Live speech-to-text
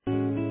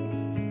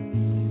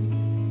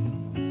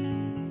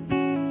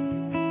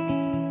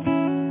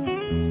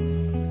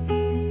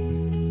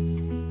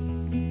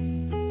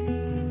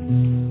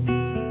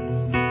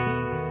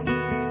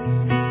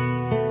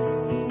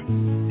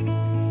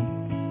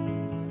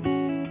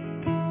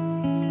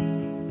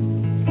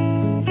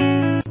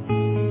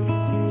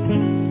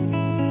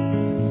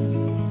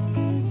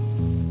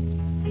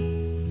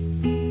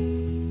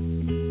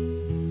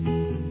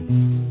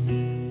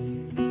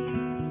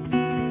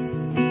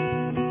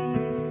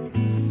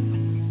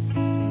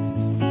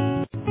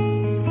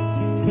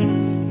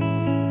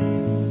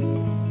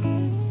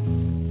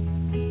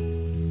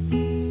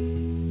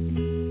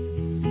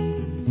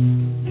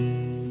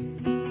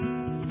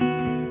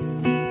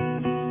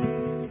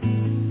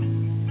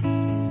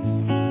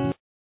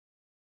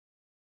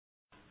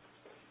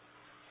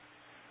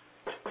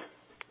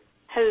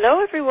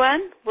Hello,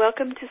 everyone.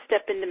 Welcome to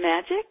Step Into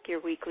Magic,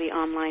 your weekly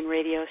online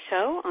radio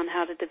show on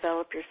how to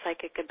develop your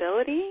psychic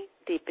ability,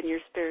 deepen your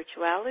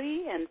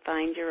spirituality, and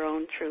find your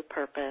own true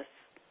purpose.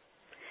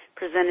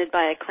 Presented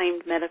by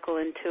acclaimed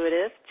medical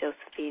intuitive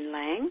Josephine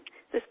Lang,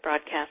 this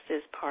broadcast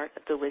is part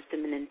of the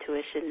Wisdom and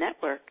Intuition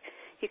Network.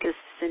 You can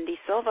Cindy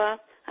Silva.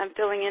 I'm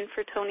filling in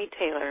for Tony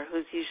Taylor,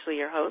 who's usually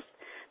your host,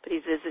 but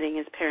he's visiting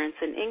his parents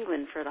in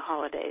England for the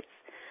holidays.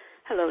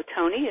 Hello,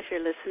 Tony, if you're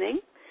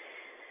listening.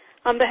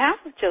 On behalf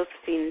of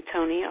Josephine and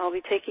Tony, I'll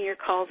be taking your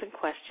calls and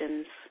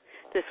questions.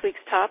 This week's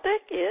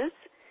topic is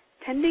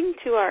tending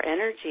to our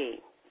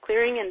energy,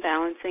 clearing and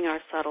balancing our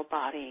subtle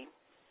body.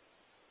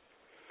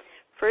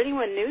 For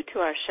anyone new to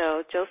our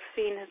show,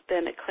 Josephine has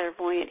been a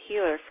clairvoyant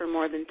healer for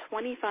more than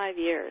 25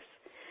 years.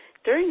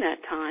 During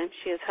that time,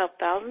 she has helped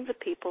thousands of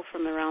people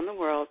from around the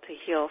world to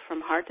heal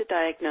from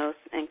hard-to-diagnose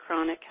and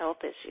chronic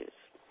health issues.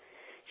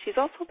 She's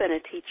also been a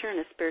teacher and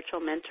a spiritual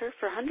mentor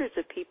for hundreds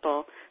of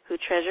people who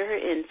treasure her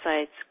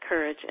insights,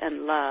 courage,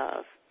 and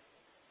love.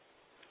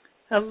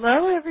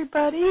 Hello,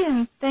 everybody,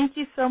 and thank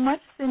you so much,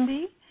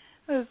 Cindy.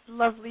 It was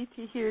lovely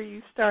to hear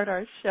you start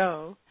our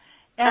show.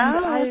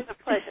 And it's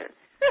a pleasure.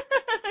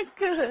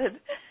 Good.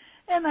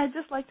 And I'd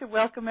just like to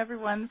welcome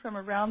everyone from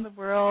around the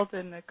world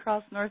and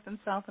across North and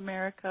South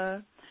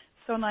America.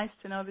 So nice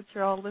to know that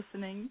you're all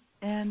listening.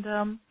 And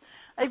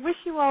I wish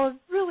you all a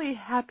really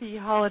happy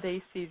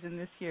holiday season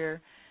this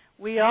year.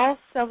 We all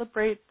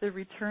celebrate the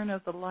return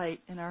of the light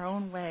in our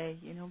own way,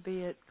 be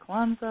it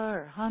Kwanzaa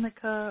or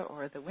Hanukkah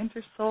or the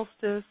winter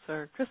solstice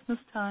or Christmas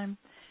time.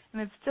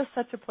 And it's just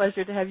such a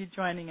pleasure to have you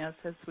joining us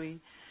as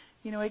we,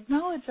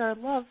 acknowledge our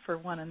love for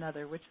one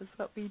another, which is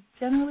what we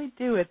generally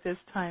do at this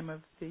time of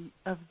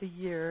the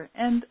year,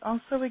 and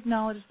also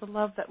acknowledge the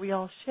love that we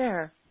all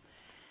share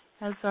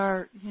as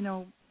our,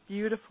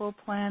 beautiful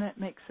planet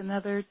makes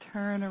another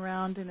turn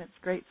around in its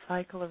great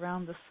cycle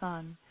around the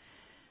sun.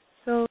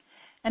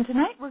 And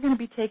tonight we're going to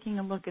be taking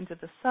a look into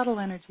the subtle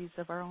energies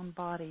of our own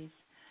bodies,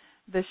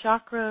 the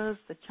chakras,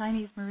 the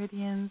Chinese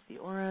meridians, the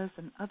auras,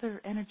 and other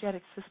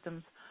energetic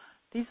systems.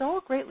 These all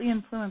greatly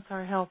influence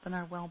our health and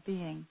our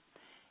well-being.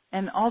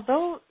 And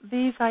although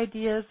these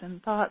ideas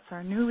and thoughts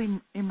are newly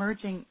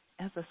emerging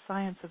as a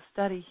science of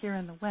study here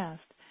in the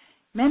West,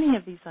 many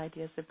of these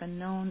ideas have been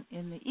known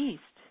in the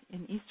East,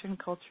 in Eastern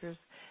cultures,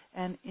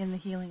 and in the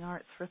healing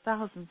arts for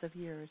thousands of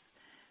years.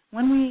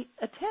 When we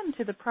attend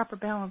to the proper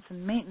balance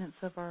and maintenance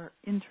of our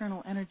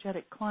internal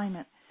energetic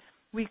climate,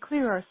 we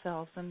clear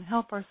ourselves and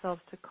help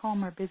ourselves to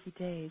calm our busy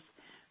days.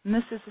 And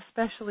this is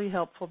especially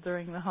helpful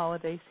during the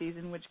holiday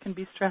season, which can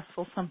be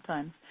stressful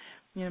sometimes.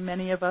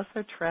 Many of us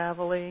are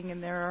traveling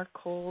and there are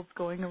colds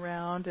going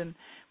around, and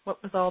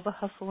what with all the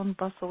hustle and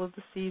bustle of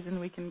the season,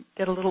 we can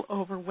get a little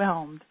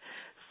overwhelmed.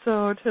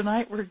 So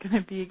tonight we're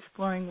going to be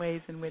exploring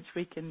ways in which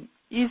we can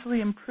easily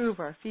improve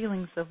our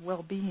feelings of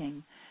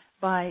well-being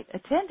by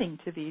attending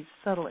to these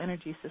subtle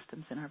energy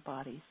systems in our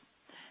bodies.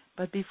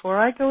 But before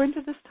I go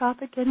into this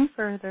topic any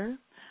further,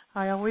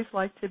 I always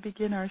like to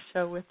begin our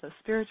show with a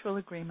spiritual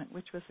agreement,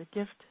 which was a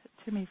gift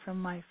to me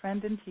from my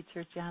friend and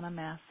teacher, Jana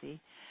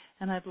Massey.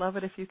 And I'd love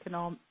it if you can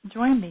all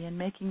join me in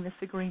making this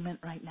agreement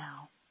right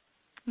now.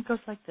 It goes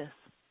like this.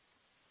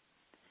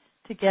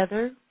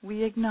 Together,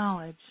 we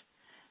acknowledge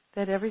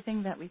that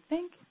everything that we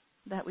think,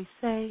 that we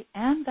say,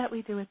 and that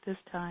we do at this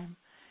time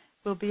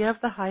will be of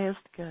the highest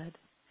good.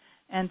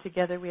 And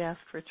together we ask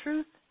for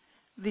truth,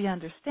 the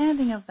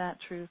understanding of that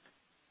truth,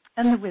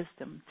 and the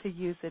wisdom to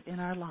use it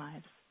in our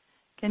lives.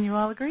 Can you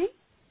all agree?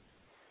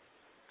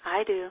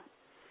 I do.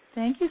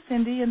 Thank you,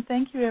 Cindy, and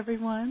thank you,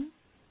 everyone.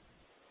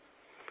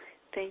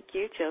 Thank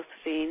you,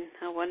 Josephine.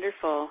 How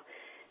wonderful.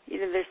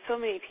 There's so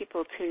many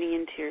people tuning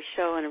into your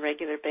show on a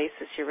regular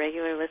basis, your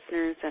regular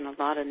listeners and a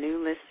lot of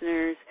new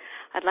listeners.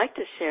 I'd like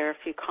to share a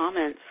few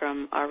comments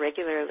from our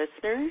regular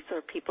listeners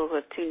or people who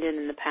have tuned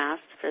in the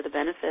past for the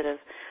benefit of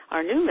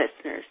our new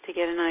listeners to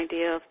get an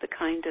idea of the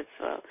kind of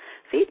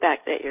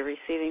feedback that you're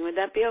receiving. Would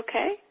that be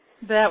okay?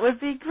 That would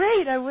be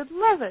great. I would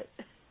love it.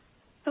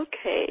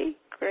 Okay,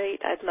 great.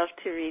 I'd love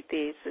to read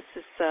these. This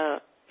is a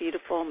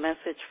beautiful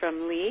message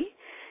from Lee.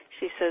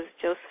 She says,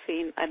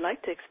 Josephine, I'd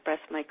like to express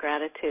my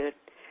gratitude.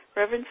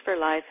 Reverence for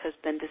life has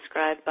been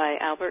described by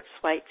Albert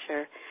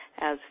Schweitzer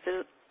as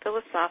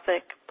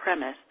philosophic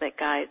premise that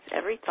guides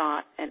every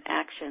thought and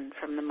action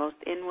from the most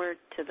inward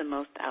to the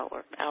most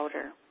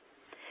outer.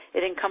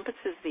 It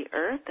encompasses the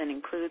earth and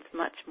includes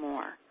much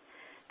more.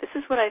 This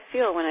is what I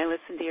feel when I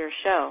listen to your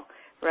show,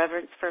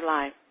 Reverence for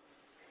Life.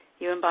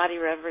 You embody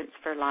reverence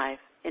for life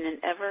in an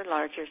ever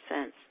larger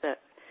sense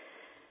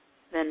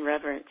than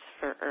reverence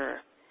for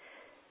earth.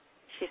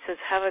 She says,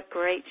 have a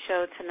great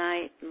show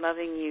tonight.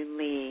 Loving you,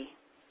 Lee.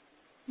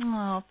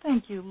 Oh,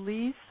 thank you,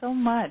 Lee, so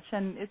much.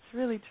 And it's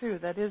really true.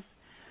 That is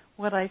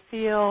what I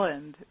feel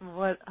and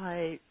what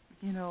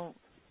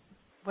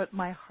what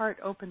my heart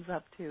opens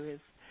up to is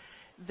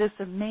this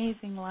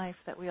amazing life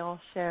that we all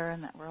share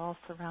and that we're all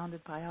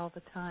surrounded by all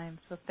the time.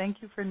 So thank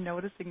you for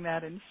noticing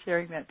that and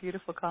sharing that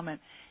beautiful comment.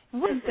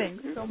 And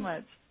thanks so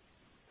much.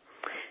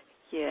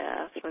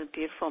 Yeah, what a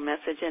beautiful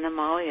message. And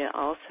Amalia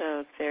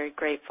also very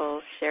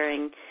grateful,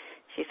 sharing.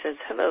 She says,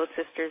 hello,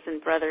 sisters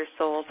and brother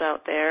souls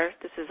out there.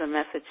 This is a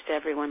message to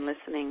everyone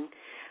listening.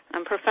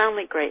 I'm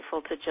profoundly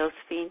grateful to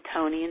Josephine,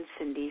 Tony, and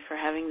Cindy for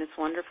having this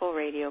wonderful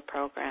radio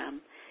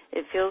program.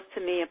 It feels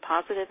to me a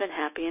positive and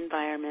happy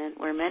environment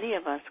where many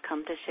of us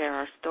come to share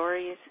our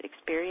stories,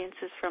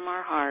 experiences from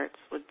our hearts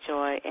with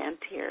joy and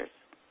tears.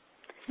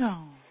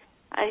 Oh.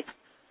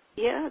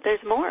 Yeah,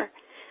 there's more.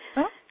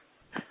 Huh?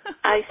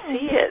 I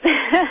see it.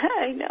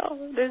 I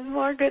know. There's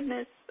more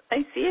goodness. I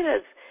see it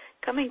as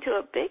coming to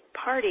a big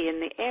party in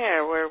the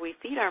air where we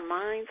feed our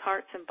minds,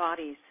 hearts, and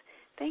bodies.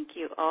 Thank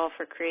you all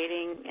for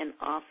creating and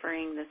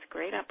offering this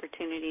great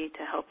opportunity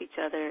to help each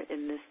other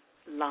in this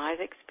live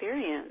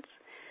experience.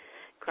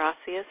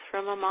 Gracias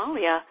from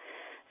Amalia.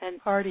 And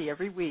party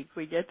every week.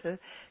 We get to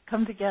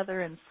come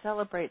together and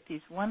celebrate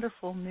these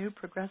wonderful new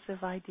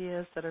progressive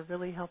ideas that are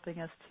really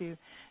helping us to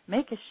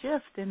make a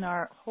shift in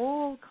our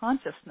whole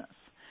consciousness.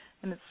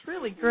 And it's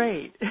really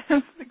great.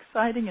 It's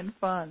exciting and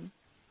fun.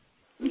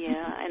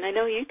 Yeah, and I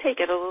know you take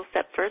it a little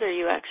step further.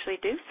 You actually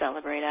do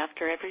celebrate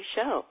after every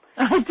show.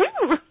 I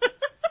do.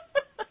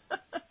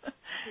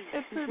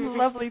 It's a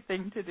lovely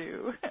thing to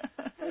do.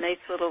 A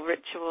nice little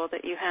ritual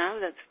that you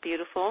have. That's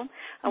beautiful.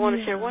 I want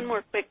to share one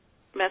more quick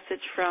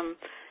message from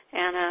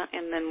Anna,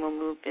 and then we'll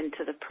move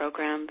into the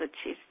program. But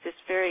she's just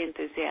very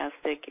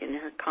enthusiastic in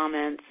her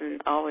comments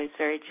and always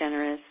very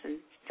generous and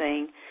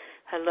saying,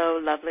 hello,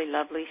 lovely,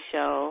 lovely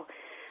show.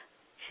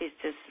 She's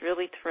just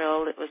really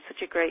thrilled. It was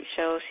such a great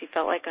show. She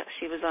felt like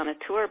she was on a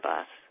tour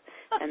bus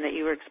and that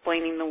you were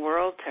explaining the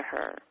world to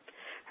her.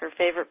 Her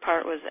favorite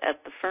part was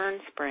at the Fern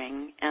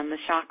Spring and the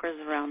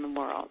chakras around the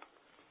world.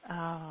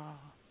 Oh,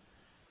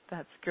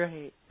 that's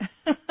great.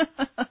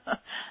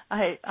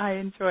 I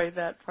enjoy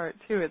that part,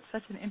 too. It's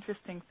such an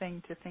interesting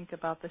thing to think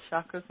about the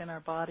chakras in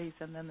our bodies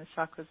and then the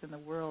chakras in the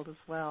world as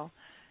well.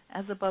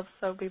 As above,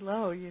 so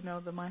below,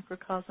 the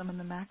microcosm and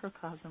the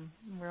macrocosm.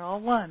 We're all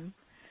one.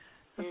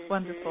 That's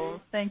wonderful.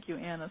 Thank you,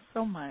 Anna,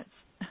 so much.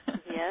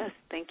 Yes,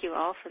 thank you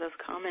all for those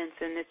comments.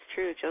 And it's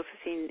true,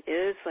 Josephine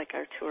is like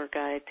our tour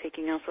guide,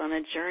 taking us on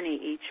a journey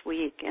each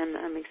week. And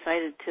I'm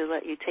excited to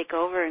let you take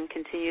over and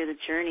continue the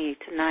journey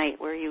tonight,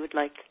 where you would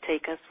like to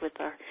take us with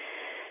our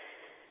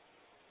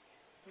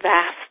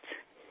vast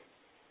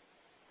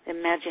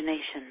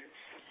imaginations.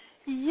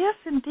 Yes,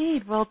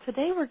 indeed. Well,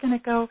 today we're going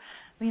to go,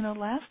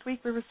 last week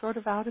we were sort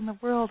of out in the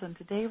world, and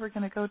today we're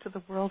going to go to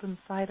the world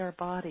inside our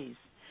bodies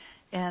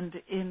and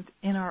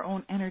in our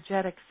own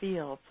energetic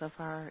fields of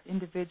our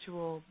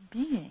individual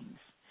beings.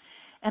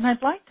 And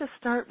I'd like to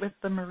start with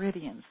the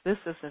meridians. This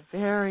is a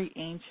very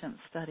ancient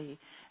study,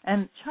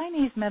 and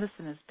Chinese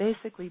medicine is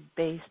basically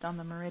based on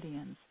the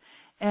meridians.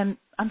 And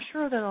I'm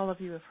sure that all of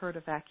you have heard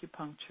of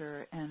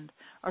acupuncture and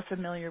are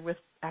familiar with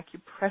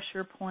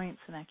acupressure points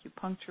and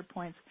acupuncture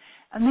points,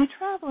 and they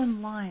travel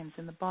in lines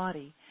in the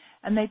body,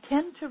 and they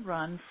tend to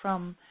run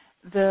from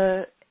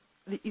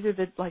either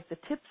the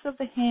tips of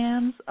the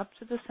hands up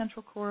to the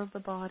central core of the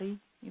body,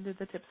 either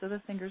the tips of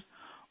the fingers,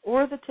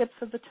 or the tips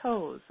of the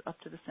toes up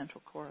to the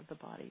central core of the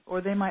body. Or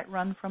they might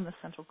run from the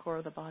central core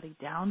of the body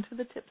down to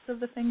the tips of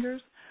the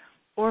fingers,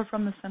 or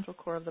from the central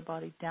core of the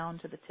body down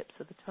to the tips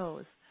of the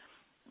toes,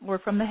 or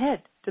from the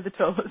head to the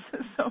toes.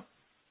 So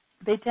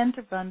they tend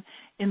to run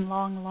in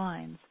long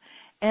lines.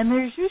 And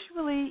there's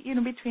usually,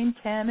 between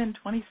 10 and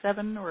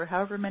 27 or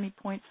however many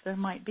points there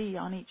might be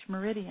on each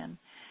meridian.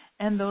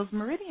 And those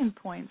meridian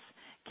points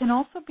can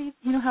also be,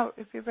 how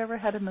if you've ever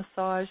had a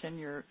massage and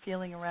you're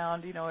feeling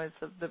around, as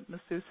the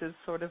masseuse is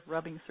sort of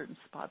rubbing certain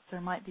spots, there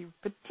might be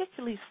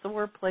particularly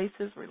sore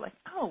places where you're like,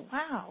 oh,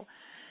 wow.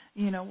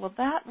 Well,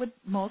 that would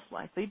most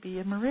likely be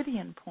a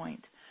meridian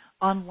point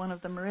on one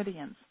of the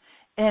meridians.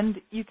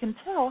 And you can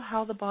tell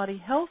how the body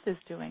health is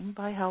doing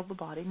by how the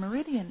body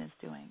meridian is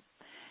doing.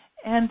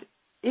 And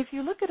if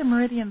you look at a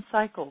meridian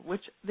cycle,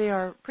 which they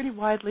are pretty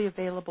widely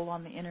available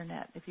on the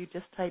Internet, if you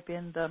just type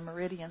in the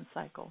meridian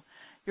cycle,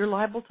 you're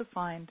liable to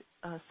find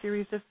a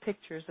series of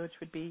pictures, which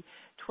would be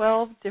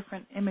 12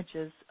 different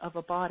images of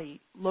a body,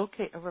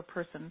 of a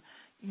person,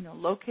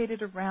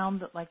 located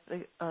around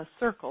a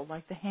circle,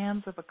 like the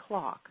hands of a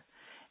clock.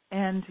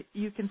 And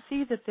you can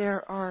see that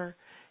there are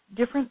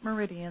different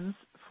meridians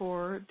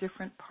for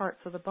different parts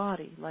of the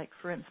body, like,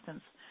 for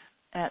instance,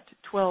 at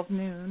 12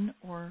 noon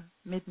or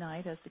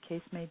midnight, as the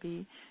case may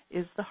be,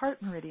 is the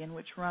heart meridian,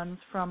 which runs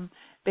from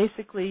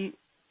basically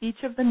each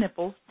of the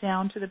nipples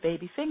down to the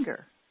baby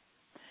finger.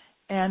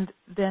 And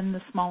then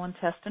the small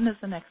intestine is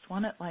the next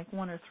one at like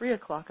 1 or 3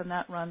 o'clock, and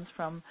that runs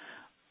from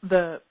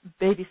the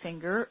baby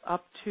finger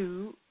up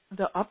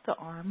the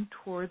arm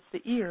towards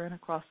the ear and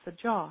across the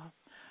jaw.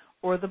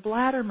 Or the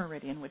bladder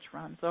meridian, which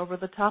runs over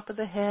the top of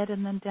the head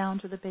and then down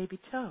to the baby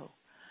toe.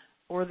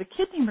 Or the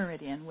kidney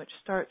meridian, which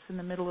starts in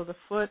the middle of the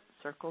foot,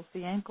 circles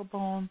the ankle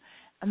bone,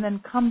 and then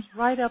comes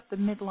right up the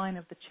midline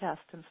of the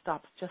chest and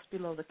stops just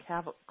below the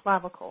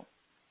clavicle.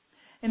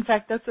 In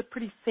fact, that's a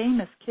pretty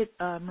famous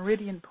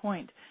meridian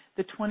point,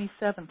 the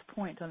 27th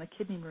point on the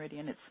kidney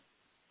meridian.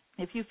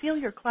 If you feel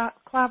your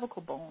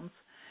clavicle bones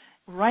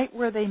right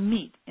where they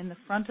meet in the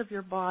front of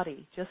your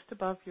body, just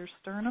above your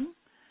sternum,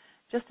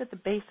 just at the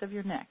base of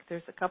your neck.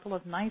 There's a couple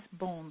of nice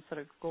bones that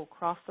go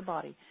across the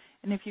body.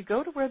 And if you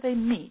go to where they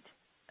meet,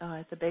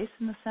 at the base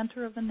in the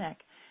center of the neck,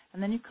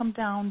 and then you come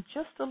down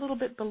just a little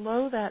bit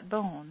below that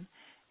bone,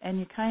 and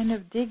you kind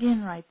of dig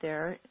in right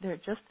there,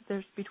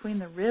 there's between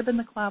the rib and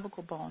the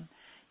clavicle bone,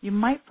 you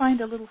might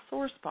find a little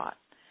sore spot.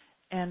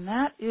 And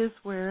that is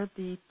where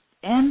the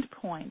end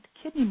point,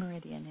 kidney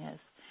meridian, is.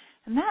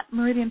 And that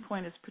meridian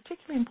point is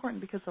particularly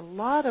important because a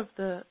lot of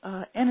the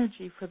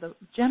energy for the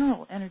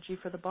general energy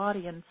for the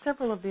body and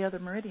several of the other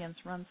meridians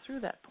run through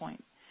that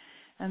point.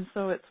 And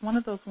so it's one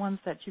of those ones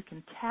that you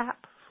can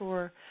tap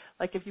for,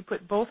 like if you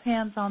put both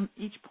hands on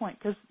each point,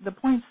 because the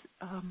points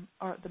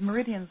the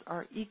meridians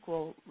are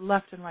equal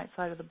left and right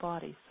side of the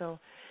body. So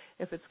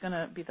if it's going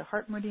to be the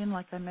heart meridian,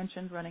 like I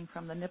mentioned, running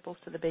from the nipples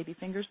to the baby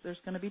fingers, there's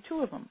going to be two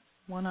of them,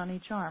 one on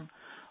each arm.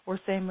 Or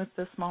same with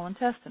the small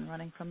intestine,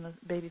 running from the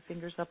baby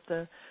fingers up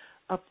the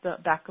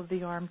back of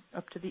the arm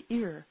up to the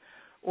ear.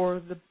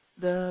 Or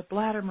the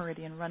bladder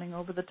meridian running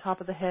over the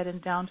top of the head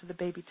and down to the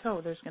baby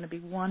toe. There's going to be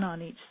one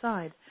on each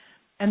side.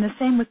 And the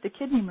same with the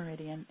kidney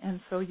meridian. And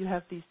so you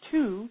have these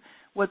two,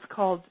 what's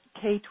called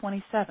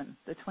K27,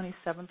 the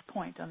 27th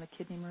point on the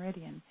kidney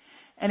meridian.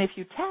 And if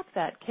you tap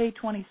that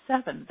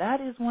K27,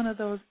 that is one of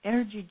those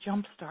energy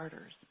jump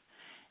starters.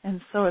 And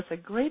so it's a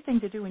great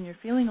thing to do when you're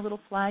feeling a little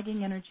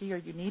flagging energy or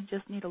you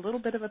just need a little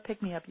bit of a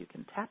pick-me-up. You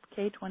can tap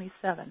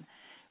K27,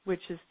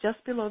 which is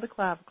just below the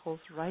clavicles,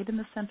 right in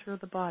the center of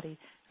the body.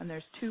 And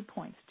there's 2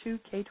 points, 2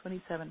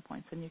 K27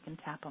 points, and you can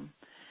tap them.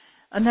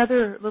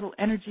 Another little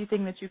energy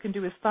thing that you can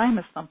do is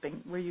thymus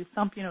thumping, where you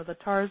thump, the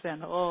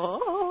Tarzan.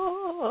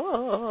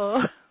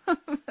 Oh,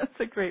 that's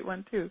a great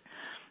one, too.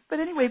 But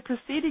anyway,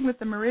 proceeding with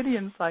the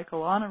meridian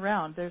cycle on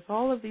around, there's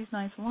all of these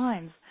nice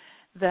lines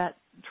that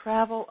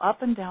travel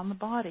up and down the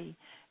body,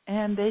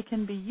 and they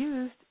can be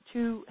used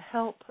to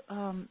help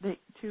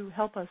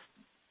us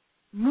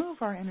move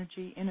our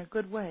energy in a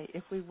good way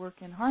if we work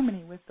in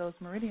harmony with those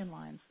meridian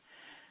lines.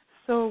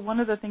 So one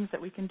of the things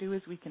that we can do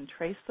is we can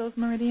trace those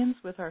meridians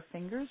with our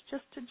fingers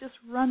just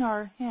run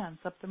our hands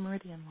up the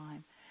meridian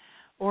line.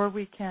 Or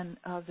we can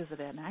visit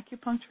an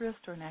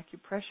acupuncturist or an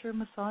acupressure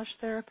massage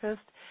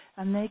therapist,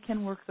 and they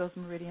can work those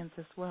meridians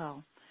as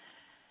well.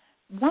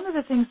 One of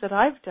the things that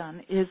I've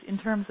done is in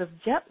terms of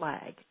jet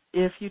lag,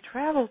 if you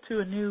travel to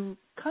a new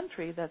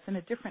country that's in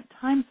a different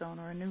time zone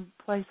or a new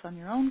place on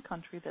your own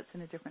country that's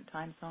in a different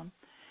time zone,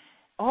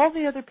 all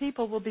the other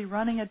people will be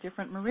running a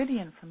different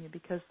meridian from you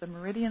because the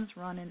meridians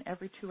run in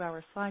every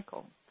 2-hour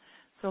cycle.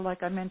 So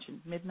like I mentioned,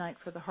 midnight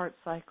for the heart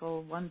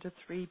cycle, 1 to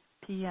 3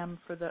 p.m.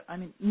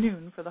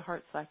 noon for the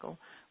heart cycle,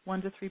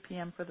 1 to 3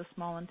 p.m. for the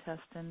small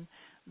intestine,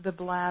 the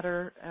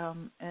bladder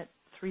at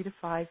 3 to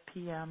 5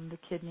 p.m., the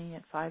kidney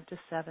at 5 to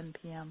 7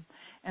 p.m.,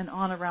 and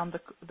on around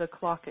the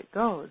clock it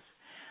goes.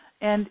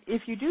 And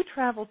if you do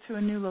travel to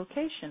a new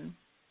location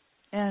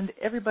and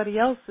everybody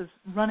else is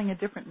running a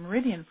different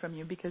meridian from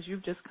you because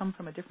you've just come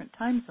from a different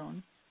time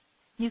zone,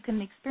 you can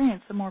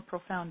experience a more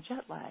profound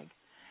jet lag.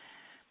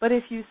 But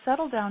if you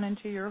settle down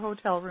into your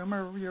hotel room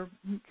or your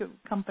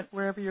company,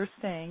 wherever you're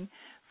staying,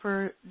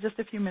 for just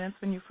a few minutes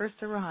when you first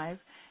arrive,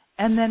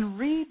 and then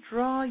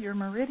redraw your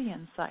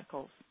meridian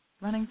cycles,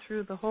 running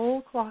through the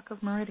whole clock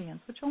of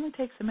meridians, which only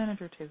takes a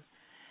minute or two,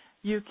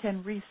 you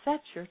can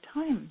reset your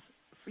times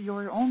for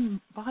your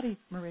own body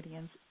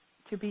meridians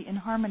to be in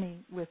harmony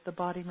with the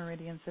body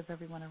meridians of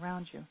everyone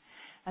around you.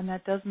 And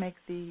that does make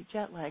the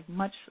jet lag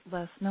much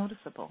less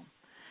noticeable.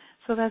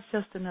 So that's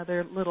just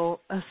another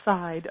little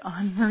aside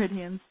on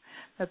meridians.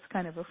 That's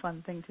kind of a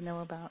fun thing to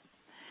know about.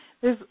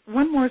 There's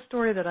one more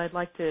story that I'd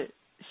like to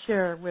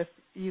share with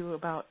you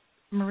about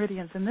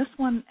meridians, and this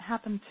one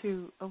happened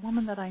to a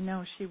woman that I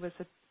know. She was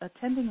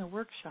attending a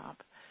workshop,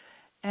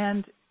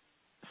 and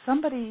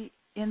somebody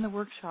in the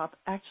workshop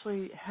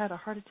actually had a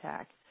heart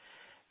attack,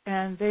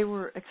 and they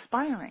were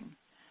expiring.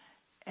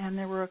 And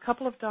there were a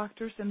couple of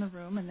doctors in the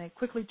room, and they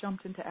quickly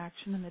jumped into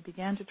action, and they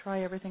began to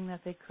try everything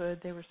that they could.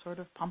 They were sort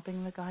of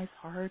pumping the guy's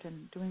heart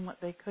and doing what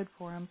they could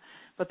for him,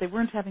 but they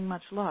weren't having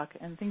much luck,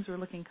 and things were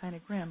looking kind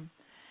of grim.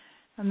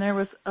 And there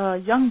was a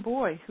young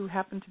boy who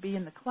happened to be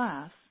in the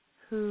class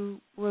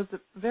who was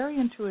very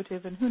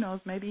intuitive, and who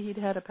knows, maybe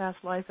he'd had a past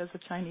life as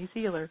a Chinese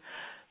healer.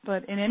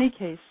 But in any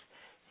case,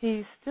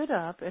 he stood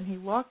up, and he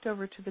walked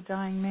over to the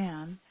dying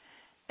man.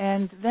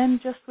 And then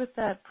just with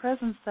that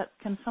presence that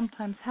can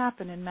sometimes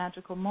happen in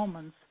magical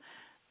moments,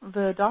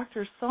 the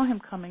doctors saw him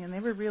coming, and they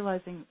were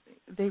realizing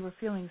they were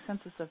feeling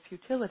senses of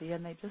futility,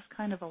 and they just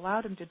kind of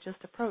allowed him to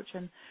just approach.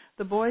 And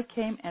the boy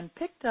came and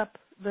picked up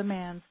the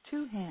man's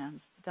 2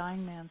 hands, the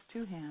dying man's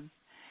 2 hands,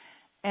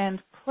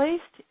 and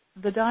placed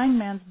the dying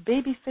man's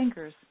baby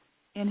fingers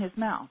in his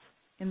mouth,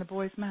 in the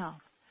boy's mouth.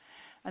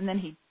 And then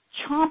he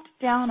chomped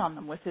down on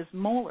them with his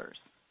molars.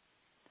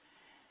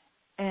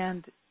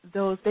 And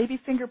those baby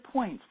finger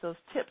points, those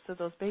tips of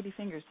those baby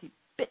fingers, he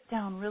bit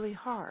down really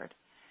hard.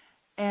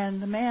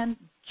 And the man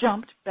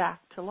jumped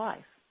back to life.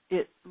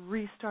 It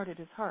restarted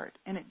his heart.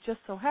 And it just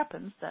so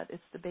happens that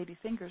it's the baby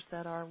fingers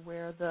that are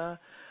where the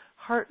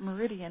heart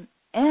meridian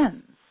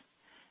ends.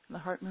 And the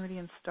heart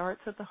meridian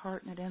starts at the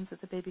heart and it ends at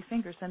the baby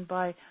fingers. And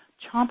by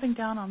chomping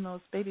down on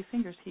those baby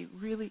fingers, he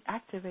really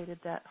activated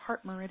that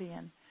heart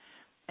meridian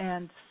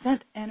and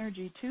sent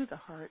energy to the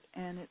heart,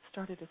 and it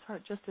started his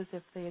heart just as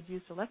if they had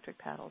used electric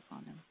paddles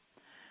on him.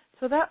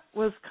 So that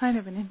was kind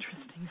of an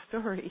interesting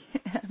story.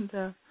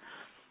 And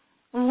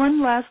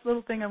one last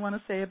little thing I want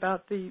to say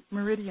about the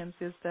meridians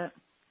is that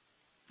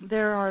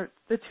there are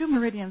the two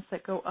meridians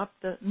that go up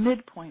the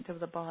midpoint of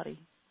the body.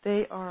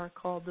 They are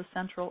called the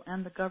central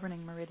and the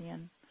governing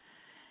meridian.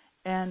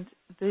 And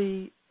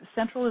the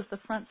central is the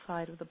front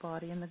side of the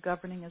body, and the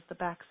governing is the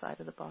back side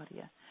of the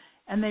body.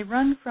 And they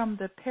run from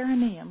the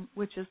perineum,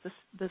 which is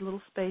the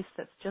little space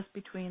that's just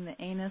between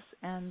the anus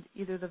and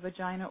either the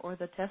vagina or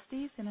the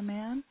testes in a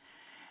man.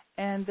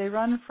 And they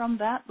run from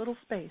that little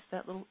space,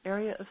 that little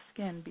area of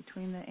skin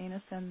between the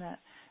anus and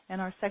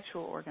our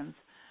sexual organs,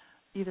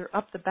 either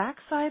up the back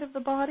side of the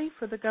body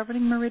for the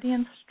governing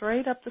meridian,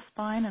 straight up the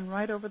spine and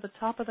right over the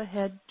top of the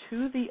head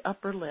to the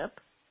upper lip.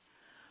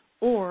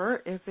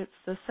 Or if it's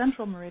the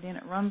central meridian,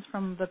 it runs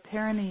from the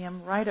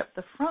perineum right up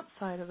the front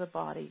side of the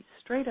body,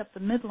 straight up the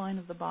midline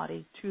of the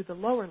body to the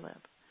lower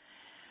lip.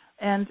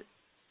 And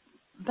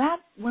that,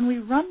 when we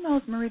run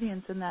those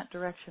meridians in that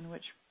direction,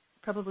 which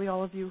probably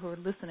all of you who are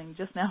listening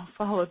just now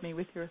followed me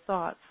with your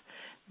thoughts,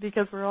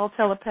 because we're all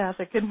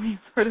telepathic and we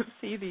sort of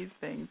see these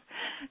things.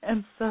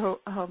 And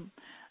so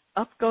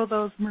up go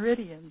those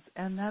meridians,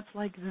 and that's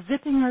like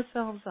zipping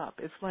ourselves up.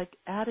 It's like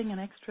adding an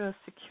extra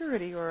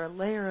security or a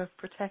layer of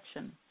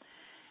protection.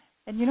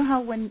 And you know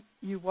how when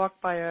you walk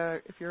by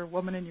if you're a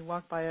woman and you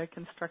walk by a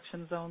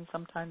construction zone,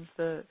 sometimes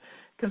the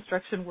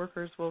construction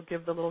workers will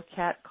give the little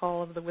cat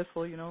call of the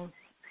whistle, you know,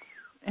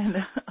 and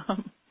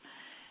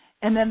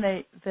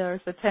then there's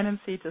a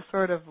tendency to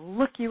sort of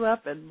look you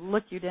up and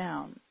look you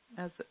down,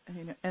 as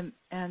you know,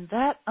 and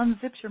that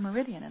unzips your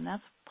meridian, and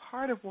that's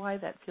part of why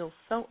that feels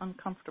so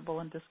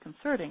uncomfortable and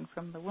disconcerting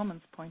from the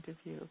woman's point of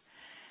view.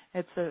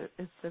 It's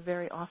a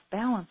very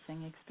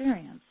off-balancing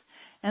experience.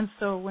 And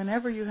so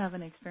whenever you have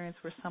an experience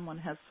where someone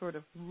has sort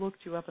of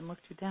looked you up and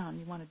looked you down,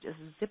 you want to just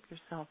zip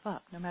yourself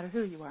up, no matter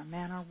who you are,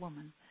 man or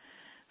woman.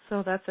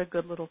 So that's a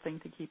good little thing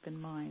to keep in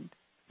mind.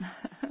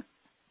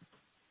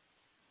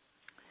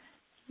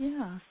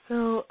 Yeah.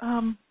 So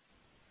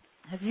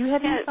have you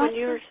had any thoughts?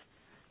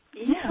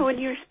 When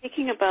you were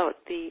speaking about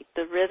the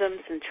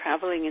rhythms and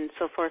traveling and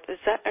so forth,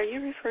 are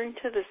you referring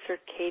to the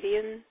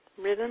circadian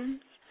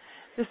rhythms?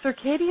 The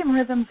circadian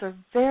rhythms are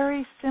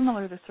very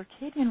similar. The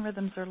circadian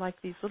rhythms are like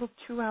these little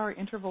 2-hour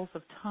intervals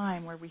of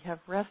time where we have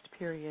rest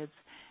periods.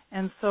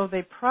 And so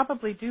they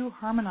probably do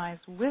harmonize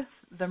with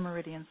the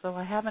meridians, though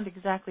I haven't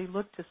exactly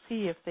looked to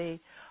see if they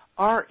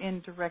are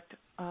in direct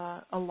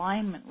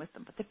alignment with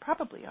them, but they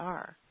probably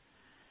are.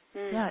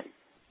 Yeah.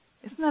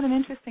 Isn't that an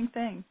interesting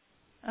thing?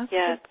 That's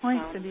a good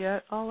point,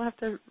 Cynthia. I'll have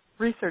to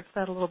research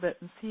that a little bit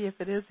and see if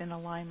it is in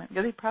alignment.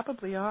 Yeah, they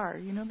probably are.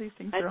 You know, these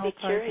things are all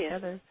tied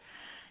together.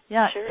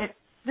 Yeah. Sure.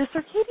 The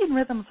circadian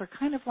rhythms are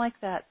kind of like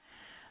that.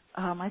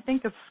 I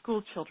think of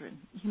school children.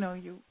 You know,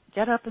 you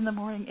get up in the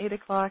morning, 8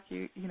 o'clock.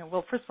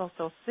 Well, first of all,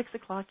 so 6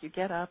 o'clock you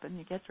get up and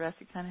you get dressed.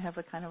 You kind of have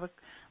a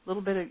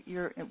little bit of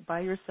you're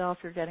by yourself.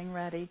 You're getting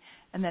ready,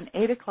 and then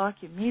 8 o'clock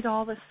you meet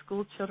all the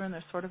school children.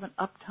 There's sort of an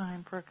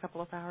uptime for a couple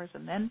of hours,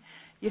 and then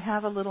you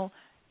have a little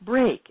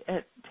break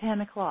at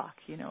 10 o'clock,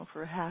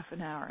 for half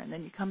an hour, and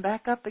then you come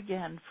back up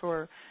again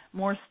for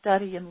more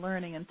study and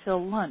learning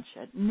until lunch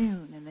at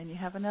noon, and then you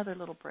have another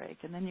little break,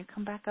 and then you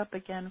come back up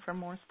again for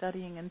more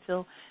studying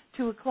until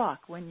 2 o'clock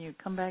when you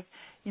come back,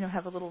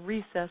 have a little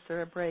recess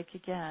or a break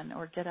again,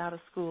 or get out of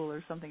school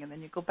or something, and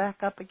then you go back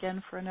up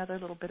again for another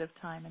little bit of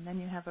time, and then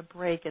you have a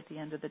break at the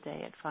end of the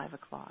day at 5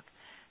 o'clock,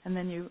 and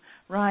then you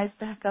rise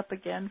back up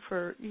again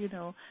for,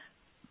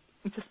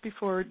 just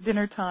before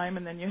dinner time,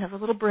 and then you have a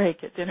little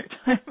break at dinner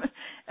time.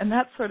 And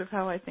that's sort of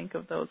how I think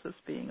of those as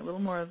being a little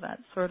more of that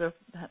sort of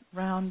that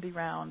roundy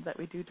round that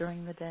we do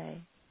during the day.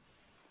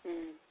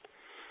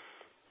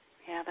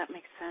 Yeah, that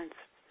makes sense.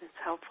 It's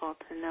helpful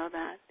to know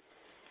that.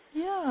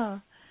 Yeah.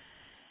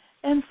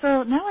 And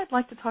so now I'd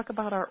like to talk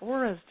about our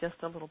auras just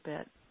a little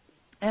bit.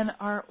 And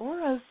our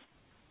auras,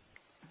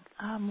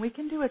 we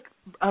can do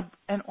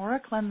an aura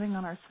cleansing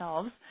on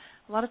ourselves.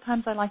 A lot of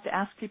times I like to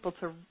ask people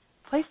to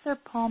place their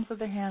palms of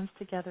their hands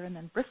together and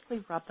then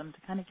briskly rub them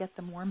to kind of get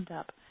them warmed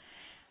up.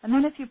 And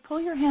then if you pull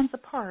your hands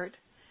apart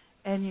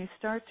and you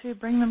start to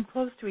bring them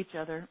close to each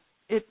other,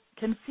 it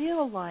can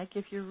feel like,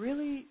 if you're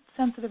really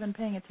sensitive and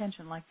paying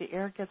attention, like the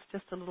air gets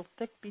just a little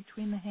thick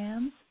between the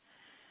hands.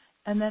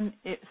 And then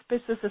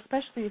this is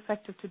especially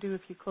effective to do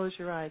if you close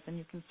your eyes, and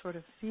you can sort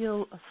of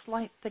feel a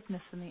slight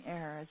thickness in the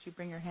air as you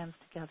bring your hands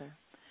together.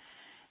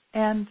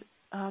 And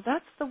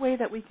that's the way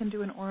that we can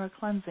do an aura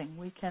cleansing.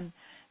 We can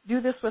do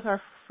this with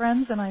our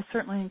friends, and I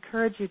certainly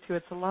encourage you to.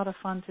 It's a lot of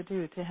fun to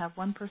do, to have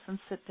one person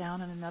sit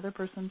down and another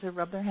person to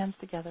rub their hands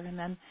together, and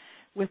then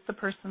with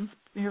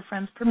your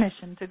friend's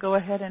permission, to go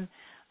ahead and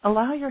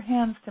allow your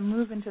hands to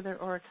move into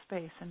their auric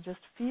space and just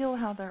feel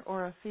how their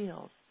aura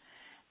feels.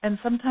 And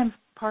sometimes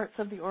parts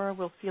of the aura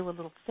will feel a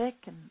little thick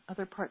and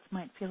other parts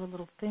might feel a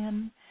little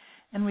thin.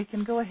 And we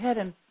can go ahead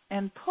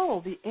and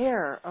pull the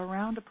air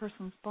around a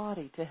person's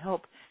body to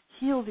help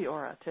heal the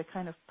aura, to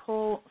kind of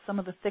pull some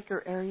of the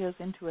thicker areas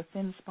into a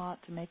thin spot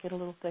to make it a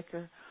little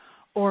thicker,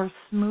 or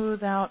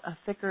smooth out a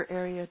thicker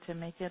area to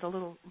make it a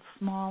little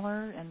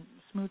smaller and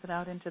smooth it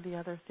out into the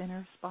other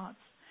thinner spots.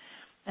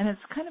 And it's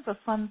kind of a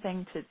fun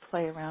thing to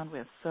play around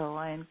with, so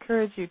I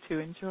encourage you to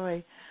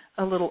enjoy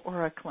a little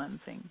aura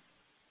cleansing.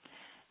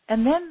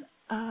 And then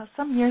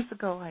some years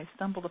ago I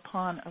stumbled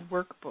upon a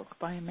workbook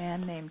by a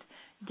man named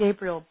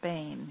Gabriel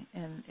Bain,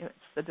 and it's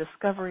The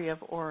Discovery of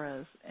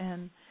Auras.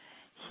 And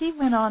he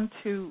went on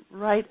to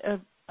write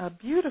a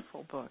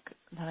beautiful book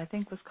that I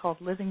think was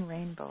called Living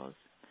Rainbows.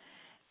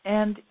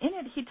 And in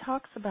it he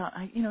talks about,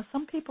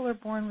 some people are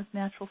born with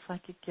natural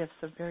psychic gifts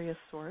of various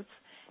sorts,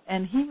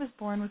 and he was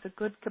born with a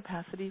good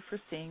capacity for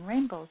seeing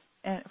rainbows,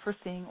 for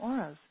seeing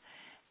auras.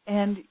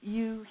 And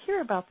you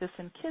hear about this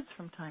in kids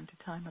from time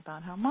to time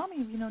about how, Mommy,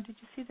 did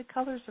you see the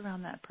colors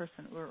around that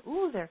person? Or,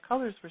 ooh, their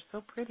colors were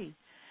so pretty.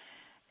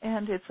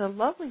 And it's a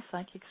lovely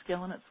psychic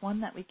skill, and it's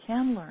one that we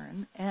can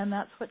learn, and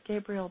that's what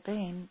Gabriel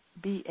Bain,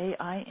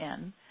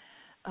 B-A-I-N,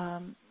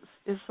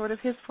 is sort of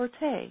his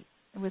forte.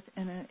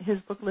 His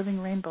book, Living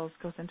Rainbows,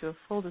 goes into a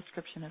full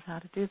description of how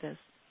to do this.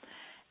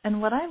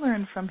 And what I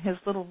learned from his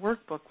little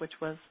workbook, which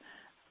was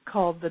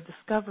called The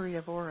Discovery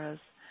of Auras,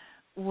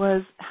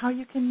 was how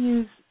you can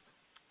use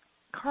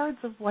cards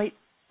of white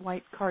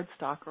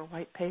cardstock or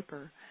white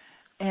paper,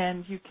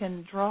 and you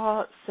can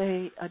draw,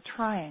 say, a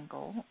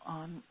triangle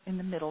in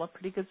the middle, a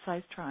pretty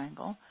good-sized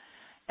triangle,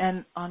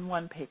 and on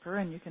one paper,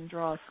 and you can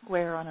draw a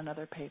square on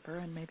another paper,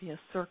 and maybe a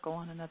circle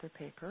on another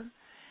paper,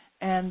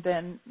 and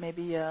then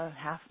maybe a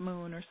half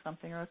moon or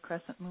something, or a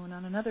crescent moon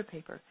on another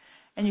paper.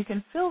 And you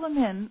can fill them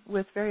in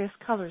with various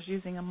colors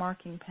using a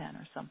marking pen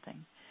or something.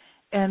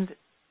 And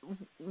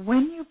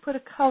when you put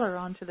a color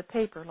onto the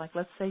paper, like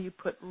let's say you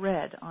put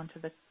red onto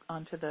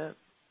the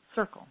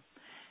circle,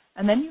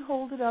 and then you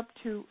hold it up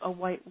to a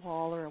white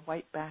wall or a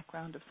white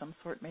background of some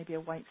sort, maybe a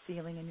white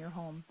ceiling in your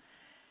home,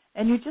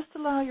 and you just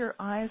allow your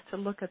eyes to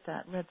look at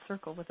that red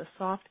circle with a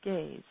soft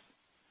gaze,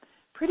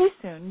 pretty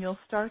soon you'll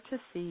start to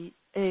see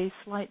a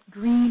slight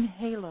green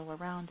halo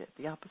around it,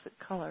 the opposite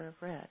color of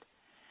red.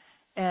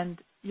 And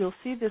you'll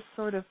see this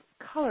sort of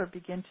color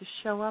begin to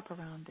show up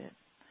around it.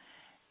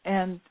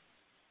 And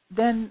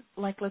then,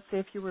 like let's say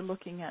if you were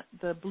looking at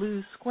the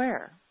blue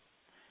square,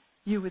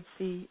 you would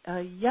see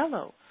a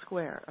yellow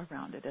square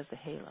around it as a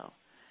halo.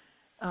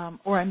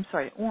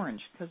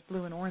 Orange, because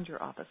blue and orange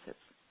are opposites.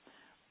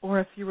 Or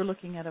if you were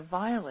looking at a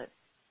violet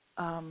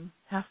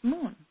half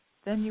moon,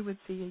 then you would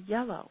see a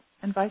yellow.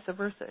 And vice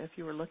versa, if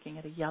you were looking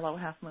at a yellow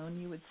half moon,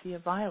 you would see a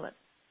violet,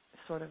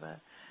 sort of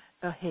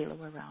a halo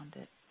around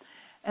it.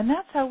 And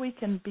that's how we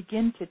can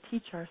begin to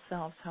teach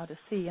ourselves how to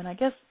see. And I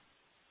guess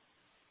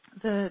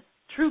the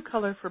true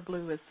color for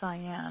blue is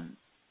cyan,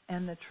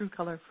 and the true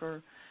color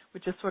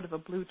which is sort of a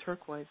blue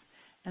turquoise,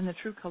 and the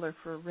true color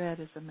for red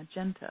is a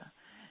magenta.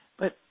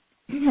 But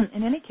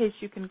in any case,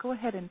 you can go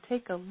ahead and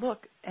take a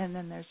look, and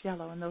then there's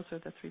yellow, and those are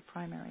the three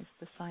primaries,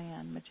 the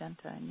cyan,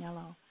 magenta, and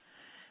yellow.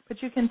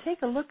 But you can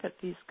take a look at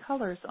these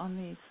colors on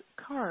these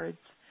cards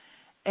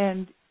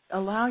and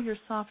allow your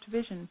soft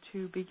vision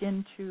to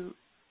begin to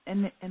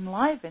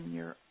enliven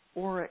your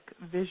auric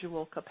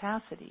visual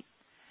capacity.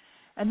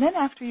 And then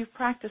after you've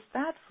practiced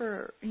that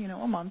for,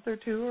 a month or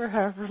two or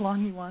however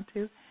long you want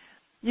to,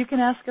 you can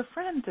ask a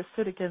friend to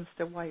sit against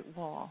a white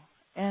wall.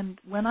 And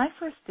when I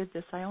first did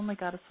this, I only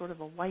got a sort of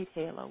a white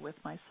halo with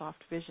my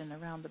soft vision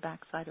around the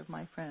backside of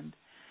my friend.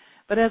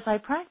 But as I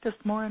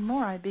practiced more and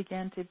more, I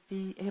began to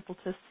be able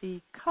to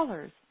see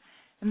colors.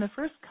 And the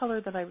first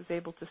color that I was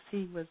able to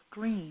see was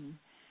green.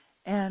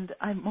 And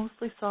I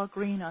mostly saw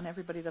green on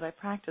everybody that I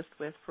practiced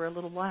with for a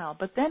little while.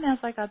 But then as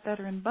I got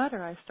better and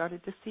better, I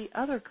started to see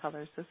other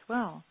colors as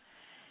well.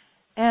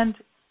 And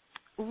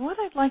what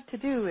I'd like to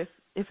do, if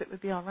it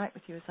would be all right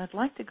with you, is I'd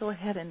like to go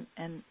ahead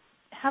and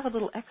have a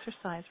little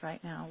exercise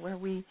right now where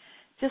we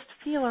just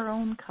feel our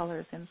own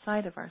colors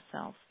inside of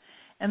ourselves.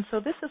 And so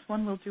this is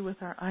one we'll do with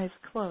our eyes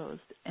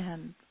closed.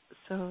 And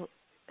so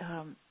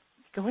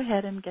go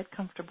ahead and get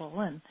comfortable.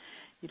 And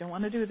you don't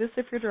want to do this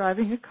if you're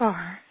driving a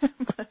car,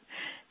 but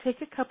take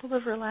a couple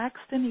of relaxed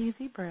and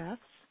easy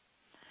breaths.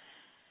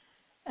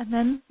 And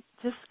then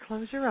just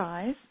close your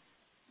eyes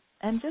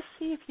and just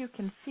see if you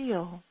can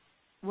feel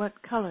what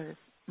colors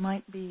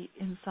might be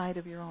inside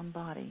of your own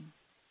body.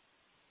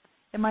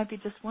 It might be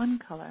just one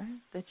color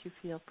that you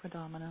feel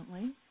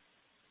predominantly,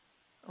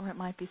 or it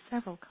might be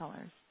several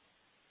colors.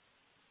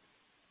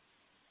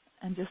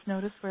 And just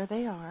notice where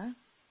they are,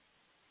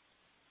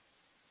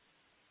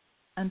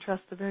 and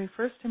trust the very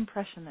first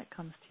impression that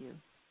comes to you,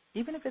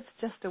 even if it's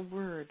just a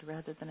word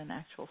rather than an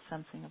actual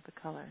sensing of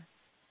the color.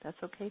 That's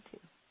okay too.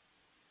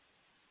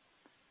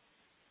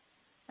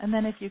 And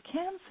then if you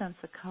can sense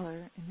a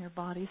color in your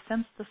body,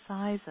 sense the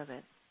size of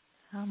it.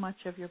 How much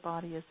of your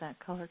body is that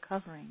color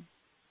covering?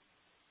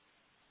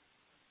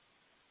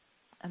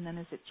 And then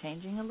is it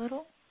changing a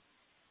little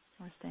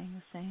or staying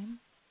the same?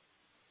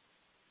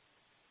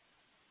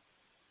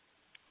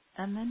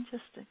 And then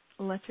just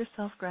let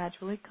yourself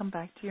gradually come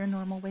back to your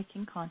normal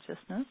waking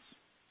consciousness.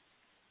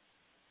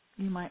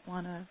 You might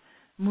want to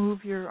move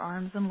your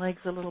arms and legs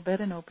a little bit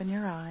and open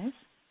your eyes.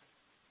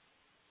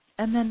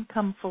 And then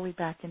come fully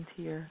back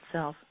into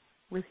yourself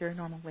with your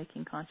normal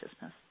waking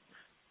consciousness.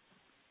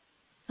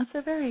 That's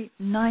a very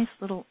nice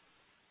little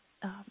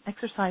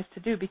exercise to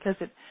do because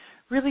it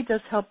really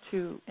does help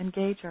to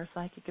engage our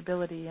psychic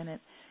ability, and it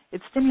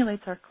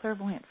stimulates our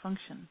clairvoyant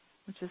function,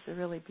 which is a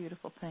really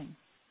beautiful thing.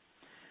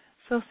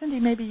 So, Cindy,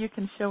 maybe you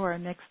can show our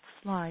next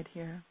slide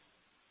here.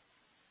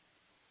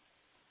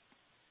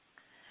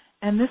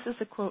 And this is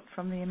a quote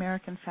from the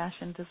American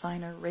fashion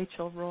designer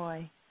Rachel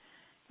Roy.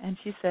 And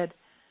she said,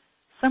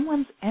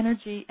 "Someone's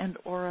energy and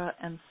aura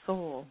and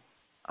soul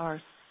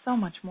are so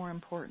much more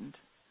important.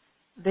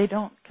 They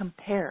don't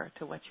compare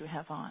to what you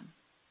have on,"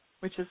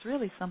 which is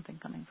really something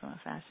coming from a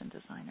fashion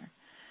designer,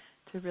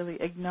 to really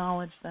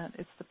acknowledge that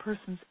it's the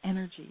person's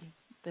energy,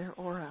 their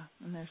aura,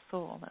 and their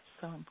soul that's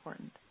so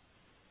important.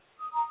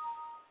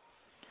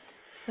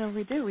 So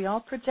we all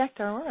project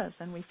our auras,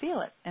 and we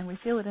feel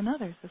it in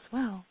others as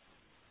well.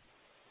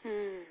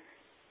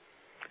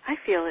 I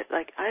feel it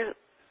like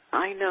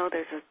I know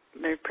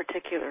there are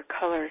particular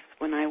colors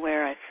when I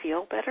wear I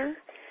feel better.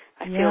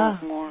 I feel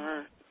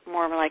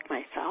more like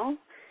myself.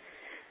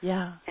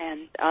 Yeah.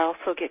 And I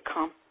also get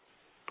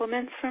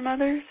compliments from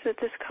others that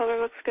this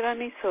color looks good on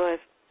me, so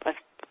I've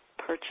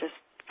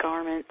purchased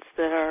garments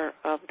that are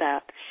of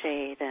that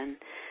shade, and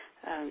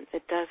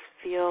it does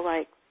feel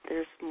like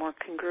there's more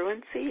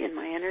congruency in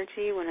my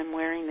energy when I'm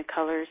wearing the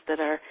colors that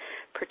are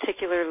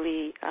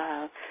particularly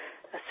a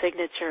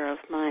signature of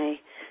my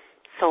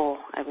soul,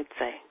 I would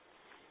say.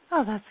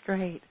 Oh, that's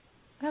great.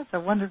 That's a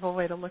wonderful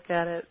way to look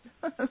at it.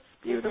 It's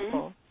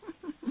beautiful.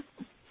 Mm-hmm.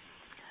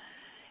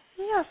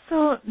 Yeah,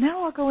 so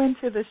now I'll go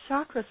into the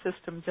chakra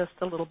system just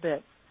a little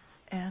bit.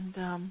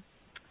 And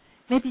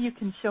maybe you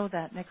can show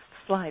that next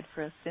slide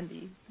for us,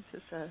 Cindy.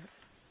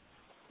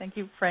 Thank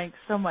you, Frank,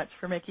 so much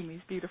for making these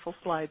beautiful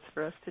slides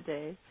for us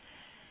today.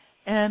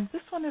 And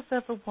this one is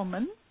of a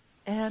woman,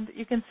 and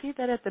you can see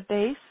that at the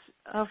base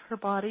of her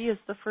body is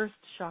the first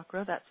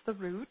chakra, that's the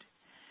root,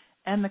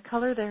 and the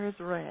color there is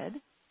red.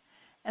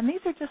 And these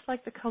are just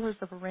like the colors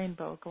of a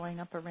rainbow, going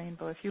up a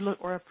rainbow. If you look,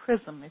 or a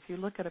prism, if you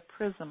look at a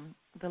prism,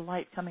 the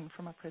light coming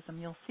from a prism,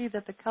 you'll see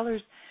that the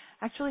colors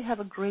actually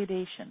have a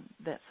gradation.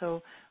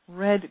 So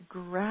red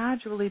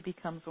gradually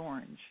becomes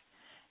orange,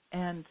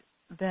 and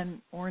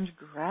then orange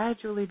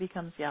gradually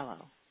becomes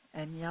yellow,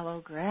 and yellow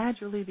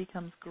gradually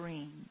becomes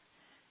green,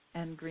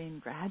 and green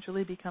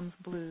gradually becomes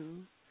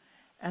blue,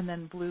 and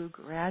then blue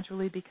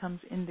gradually becomes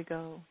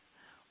indigo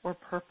or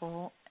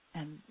purple,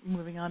 and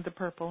moving on to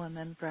purple, and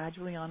then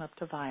gradually on up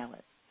to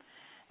violet.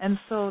 And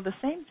so the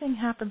same thing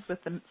happens with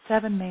the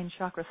 7 main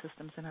chakra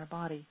systems in our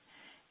body.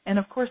 And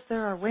of course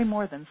there are way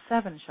more than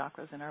 7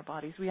 chakras in our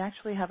bodies. We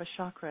actually have a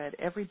chakra at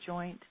every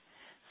joint.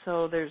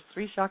 So there's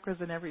 3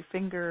 chakras in every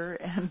finger,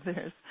 and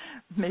there's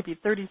maybe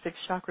 36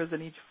 chakras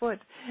in each foot,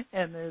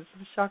 and there's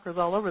chakras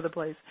all over the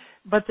place.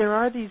 But there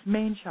are these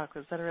main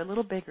chakras that are a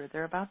little bigger.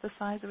 They're about the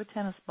size of a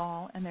tennis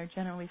ball, and they're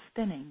generally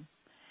spinning.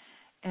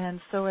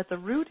 And so at the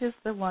root is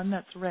the one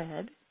that's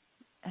red,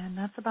 and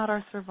that's about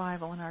our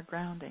survival and our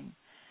grounding.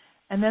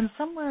 And then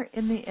somewhere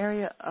in the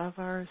area of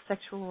our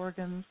sexual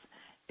organs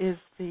is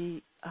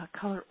the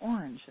color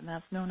orange, and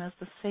that's known as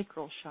the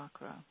sacral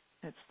chakra.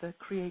 It's the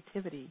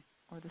creativity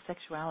or the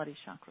sexuality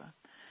chakra.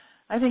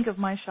 I think of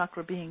my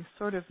chakra being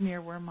sort of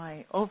near where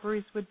my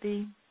ovaries would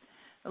be,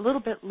 a little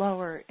bit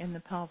lower in the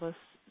pelvis,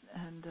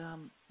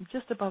 and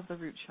just above the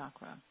root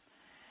chakra.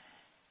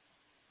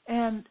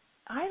 And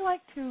I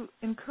like to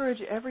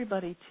encourage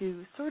everybody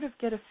to sort of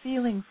get a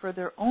feeling for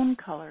their own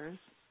colors.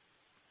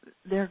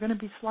 There are going to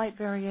be slight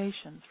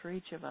variations for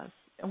each of us.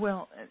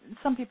 Well,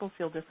 some people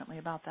feel differently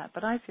about that,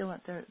 but I feel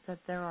that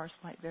there are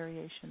slight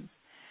variations.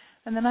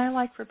 And then I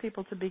like for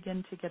people to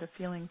begin to get a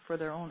feeling for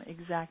their own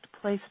exact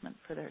placement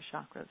for their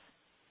chakras.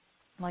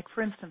 Like,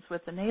 for instance,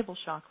 with the navel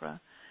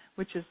chakra,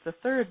 which is the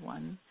third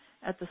one,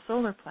 at the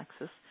solar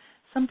plexus,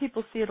 some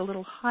people see it a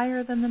little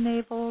higher than the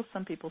navel,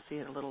 some people see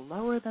it a little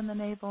lower than the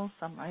navel,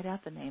 some right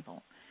at the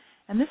navel.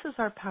 And this is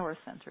our power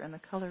center, and the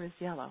color is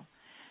yellow.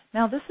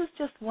 Now, this is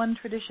just one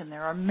tradition.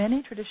 There are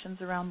many traditions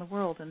around the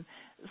world, and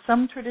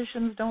some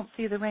traditions don't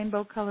see the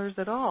rainbow colors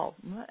at all,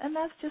 and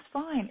that's just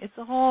fine. It's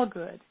all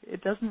good.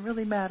 It doesn't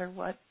really matter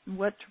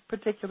what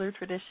particular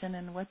tradition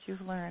and what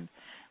you've learned.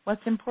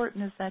 What's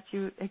important is that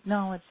you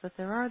acknowledge that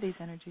there are these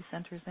energy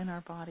centers in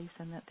our bodies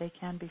and that they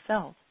can be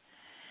felt.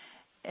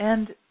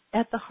 And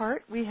at the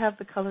heart, we have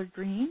the color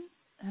green,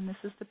 and this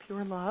is the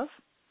pure love.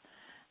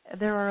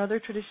 There are other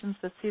traditions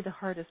that see the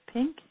heart as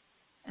pink,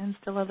 and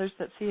still others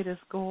that see it as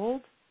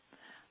gold.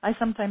 I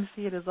sometimes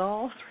see it as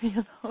all 3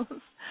 of those,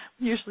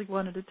 usually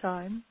one at a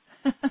time.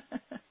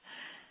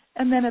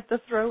 And then at the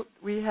throat,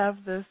 we have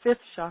the 5th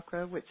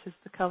chakra, which is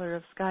the color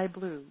of sky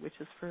blue, which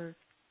is for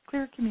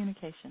clear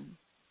communication.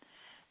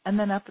 And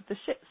then up at the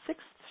 6th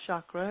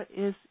chakra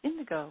is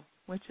indigo,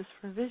 which is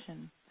for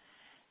vision.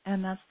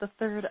 And that's the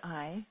 3rd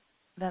eye.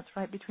 That's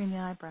right between the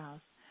eyebrows.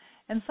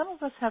 And some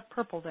of us have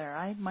purple there.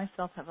 I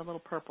myself have a little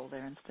purple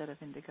there instead of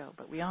indigo,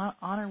 but we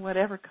honor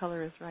whatever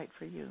color is right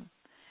for you.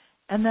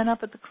 And then up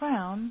at the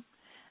crown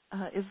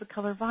is the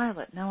color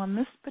violet. Now on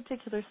this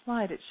particular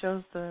slide, it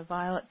shows the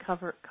violet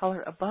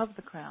color above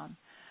the crown.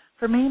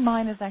 For me,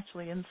 mine is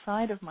actually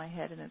inside of my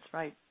head, and it's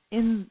right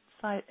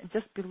inside,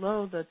 just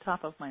below the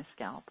top of my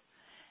scalp.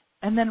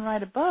 And then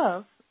right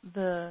above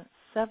the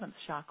 7th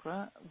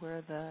chakra,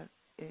 where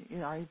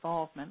our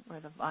evolvement, where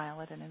the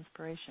violet and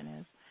inspiration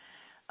is,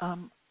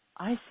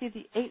 I see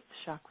the 8th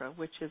chakra,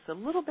 which is a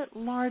little bit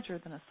larger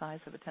than the size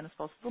of a tennis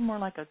ball. It's a little more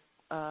like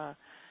a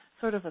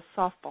sort of a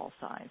softball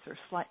size, or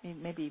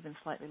maybe even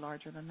slightly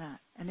larger than that.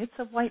 And it's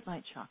a white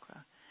light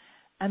chakra.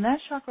 And that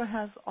chakra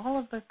has all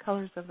of the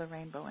colors of the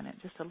rainbow in it,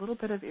 just a little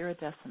bit of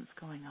iridescence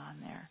going on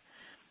there.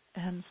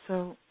 And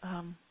so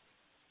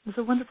it's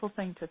a wonderful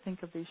thing to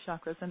think of these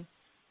chakras. And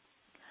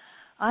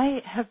I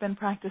have been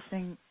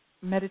practicing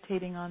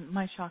meditating on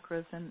my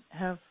chakras and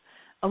have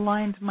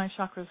aligned my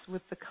chakras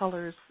with the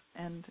colors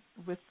and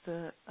with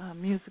the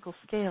musical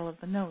scale of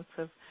the notes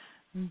of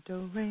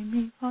do, re,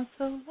 mi, fa,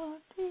 sol, la,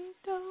 ti,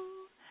 do.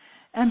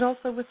 And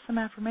also with some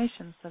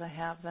affirmations that I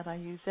have that I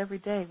use every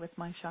day with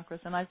my chakras.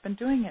 And I've been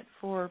doing it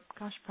for,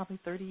 probably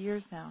 30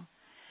 years now.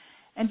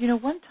 And,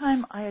 one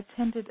time I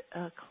attended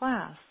a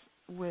class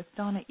with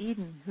Donna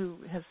Eden, who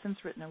has since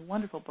written a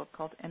wonderful book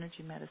called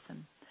Energy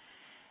Medicine.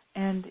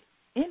 And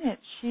in it,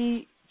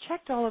 she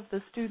checked all of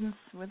the students,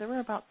 there were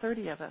about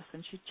 30 of us,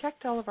 and she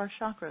checked all of our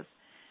chakras.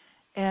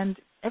 And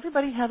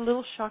everybody had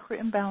little chakra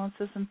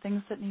imbalances and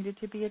things that needed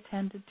to be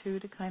attended to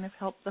kind of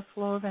help the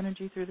flow of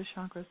energy through the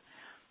chakras,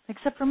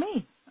 except for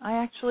me. I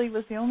actually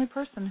was the only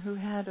person who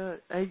had a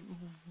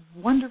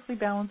wonderfully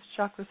balanced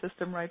chakra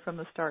system right from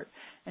the start.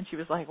 And she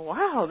was like,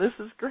 wow, this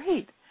is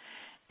great.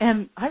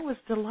 And I was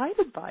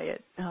delighted by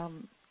it.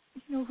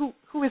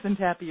 Who isn't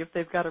happy if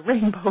they've got a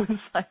rainbow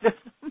inside of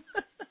them?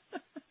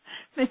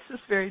 Makes us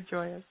very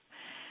joyous.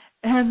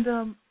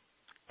 And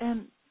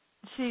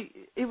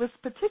it was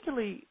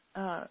particularly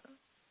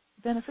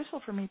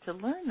beneficial for me to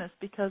learn this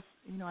because,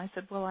 I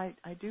said, well, I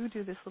do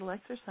this little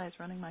exercise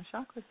running my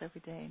chakras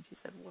every day. And she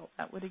said, well,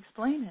 that would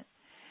explain it.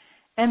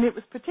 And it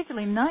was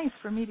particularly nice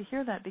for me to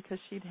hear that because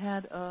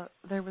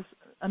there was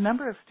a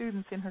number of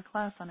students in her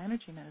class on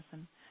energy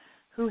medicine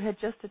who had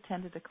just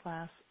attended a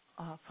class,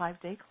 a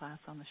 5-day class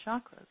on the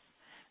chakras.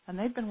 And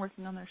they'd been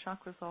working on their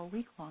chakras all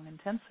week long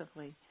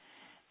intensively.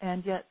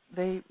 And yet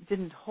they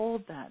didn't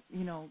hold that,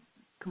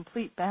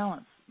 complete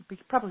balance,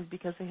 probably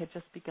because they had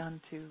just begun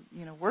to,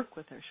 work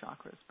with their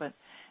chakras. But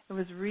it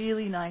was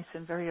really nice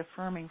and very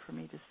affirming for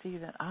me to see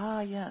that,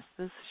 yes,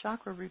 this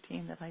chakra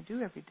routine that I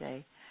do every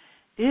day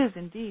is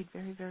indeed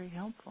very, very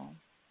helpful.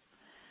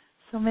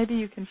 So maybe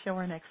you can show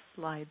our next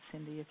slide,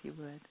 Cindy, if you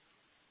would.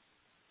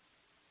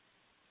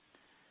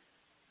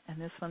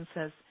 And this one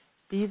says,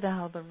 be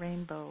thou the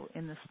rainbow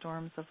in the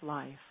storms of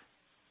life,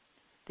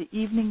 the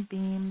evening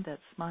beam that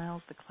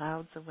smiles the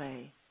clouds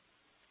away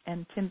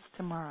and tints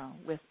tomorrow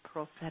with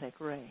prophetic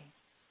ray.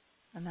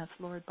 And that's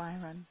Lord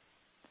Byron.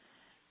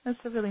 That's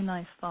a really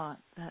nice thought,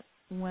 that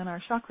when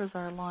our chakras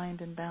are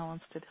aligned and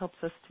balanced, it helps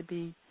us to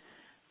be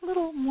a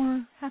little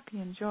more happy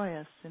and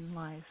joyous in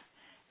life.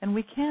 And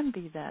we can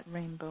be that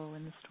rainbow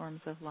in the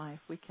storms of life.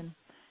 We can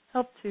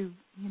help to,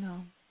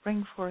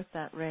 bring forth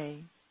that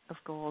ray of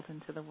gold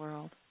into the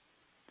world.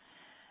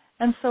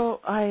 And so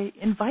I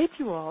invite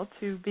you all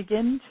to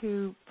begin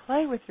to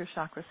play with your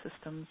chakra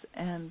systems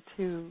and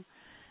to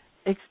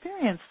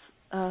experience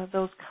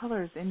those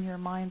colors in your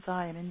mind's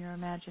eye and in your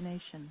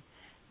imagination,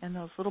 and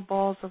those little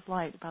balls of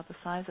light about the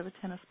size of a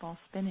tennis ball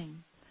spinning.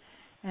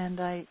 And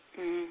Aya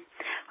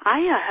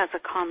has a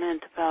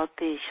comment about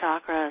the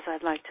chakras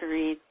I'd like to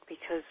read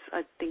because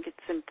I think it's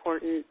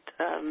important.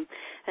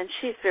 And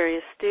she's very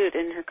astute.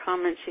 In her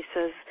comment, she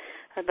says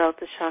about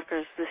the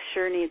chakras, this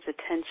sure needs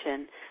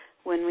attention.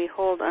 When we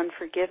hold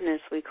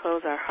unforgiveness, we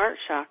close our heart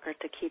chakra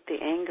to keep the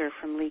anger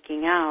from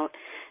leaking out,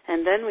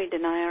 and then we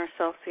deny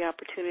ourselves the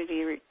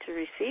opportunity to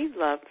receive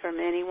love from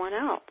anyone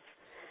else.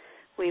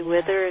 We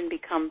wither and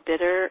become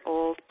bitter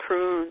old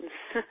prunes.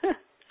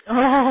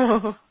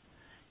 Oh,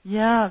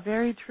 yeah,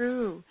 very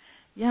true.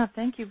 Yeah,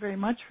 thank you very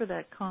much for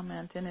that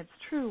comment. And it's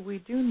true, we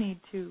do need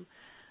to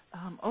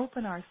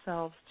open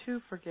ourselves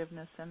to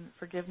forgiveness, and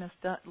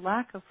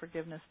lack of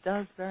forgiveness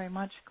does very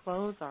much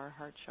close our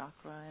heart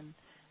chakra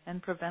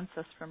and prevents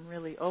us from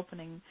really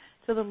opening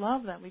to the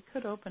love that we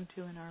could open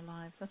to in our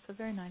lives. That's a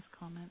very nice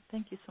comment.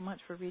 Thank you so much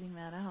for reading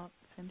that out,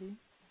 Cindy.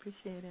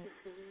 Appreciate it.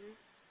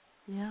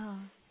 Mm-hmm. Yeah.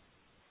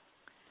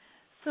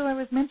 So I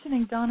was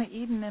mentioning Donna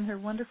Eden and her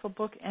wonderful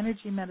book,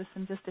 Energy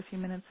Medicine, just a few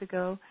minutes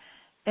ago.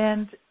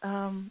 And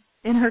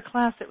in her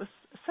class, it was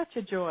such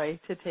a joy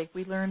to take.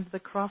 We learned the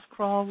cross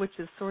crawl, which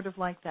is sort of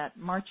like that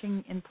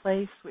marching in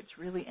place, which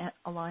really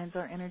aligns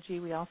our energy.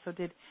 We also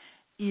did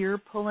ear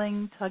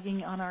pulling,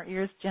 tugging on our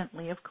ears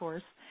gently, of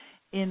course,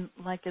 in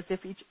like as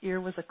if each ear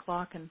was a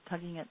clock and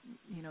tugging at,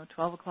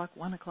 12 o'clock,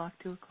 1 o'clock,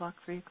 2 o'clock,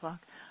 3 o'clock,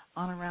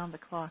 on around the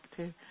clock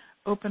to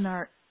open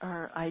our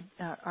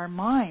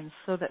minds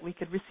so that we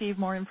could receive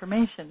more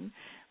information.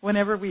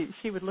 Whenever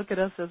she would look at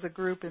us as a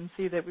group and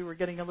see that we were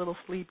getting a little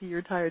sleepy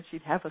or tired,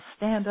 she'd have us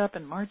stand up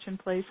and march in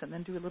place and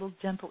then do a little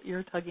gentle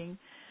ear tugging.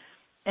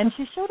 And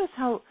she showed us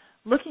how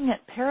looking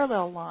at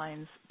parallel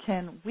lines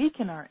can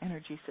weaken our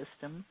energy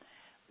system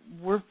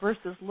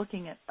versus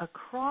looking at a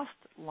crossed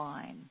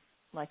line,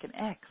 like an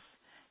X,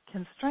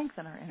 can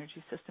strengthen our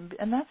energy system.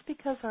 And that's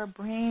because our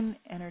brain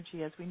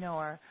energy, as we know,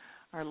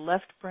 our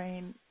left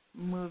brain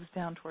moves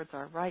down towards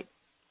our right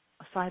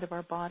side of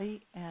our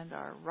body, and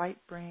our right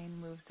brain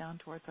moves down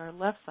towards our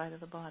left side of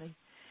the body.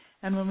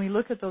 And when we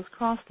look at those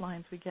crossed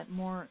lines, we get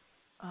more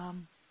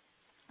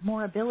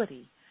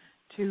ability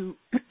to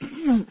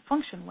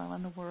function well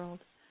in the world.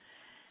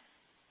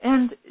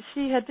 And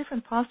she had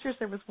different postures.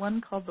 There was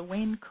one called the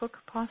Wayne Cook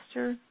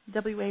posture,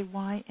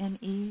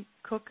 W-A-Y-N-E,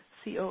 Cook,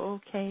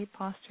 C-O-O-K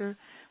posture,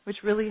 which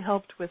really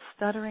helped with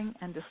stuttering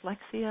and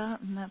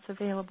dyslexia, and that's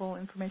available,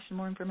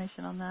 more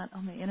information on that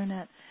on the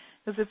Internet,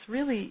 because it's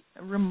really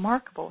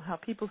remarkable how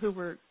people who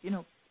were,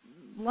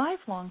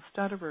 lifelong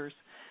stutterers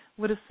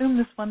would assume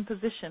this one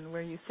position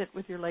where you sit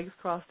with your legs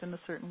crossed in a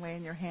certain way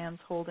and your hands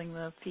holding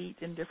the feet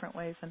in different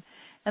ways,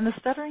 and the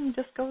stuttering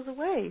just goes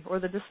away, or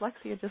the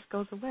dyslexia just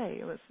goes away.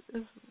 It was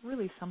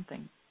really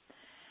something.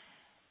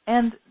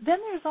 And then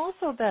there's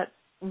also that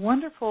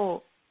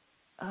wonderful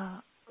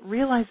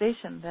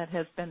realization that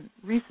has been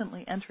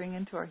recently entering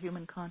into our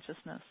human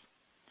consciousness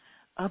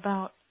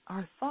about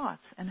our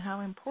thoughts and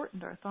how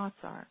important our thoughts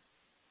are.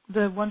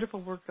 The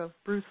wonderful work of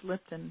Bruce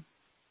Lipton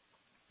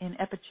in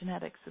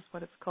Epigenetics is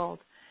what it's called.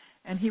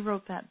 And he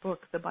wrote that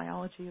book, The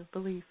Biology of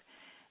Belief.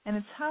 And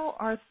it's how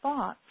our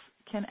thoughts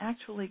can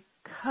actually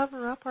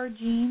cover up our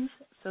genes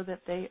so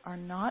that they are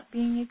not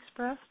being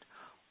expressed,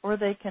 or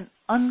they can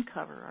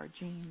uncover our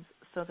genes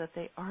so that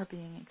they are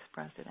being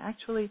expressed.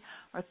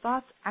 Our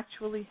thoughts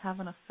actually have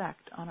an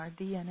effect on our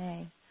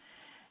DNA.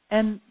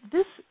 And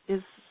this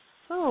is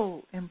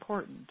so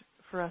important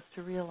for us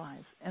to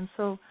realize. And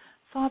so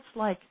thoughts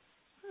like,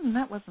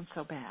 that wasn't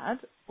so bad,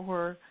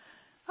 or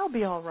I'll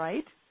be all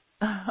right,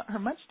 are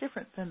much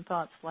different than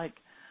thoughts like,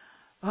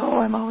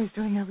 I'm always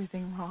doing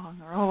everything wrong,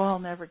 or I'll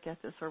never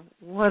get this, or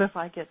what if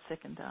I get sick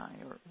and die,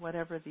 or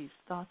whatever these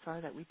thoughts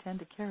are that we tend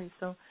to carry.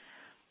 So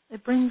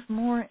it brings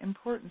more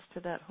importance to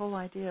that whole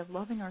idea of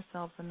loving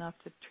ourselves enough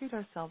to treat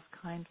ourselves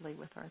kindly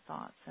with our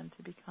thoughts and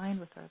to be kind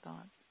with our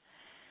thoughts.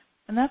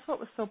 And that's what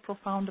was so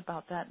profound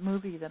about that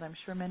movie that I'm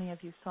sure many of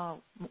you saw,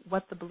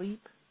 What the Bleep.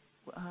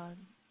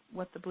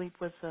 What the Bleep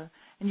was,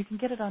 and you can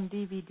get it on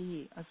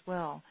DVD as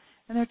well.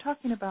 And they're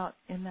talking about,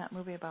 in that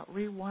movie, about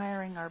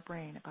rewiring our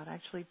brain, about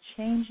actually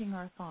changing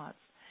our thoughts,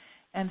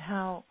 and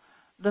how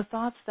the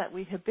thoughts that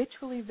we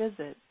habitually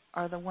visit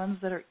are the ones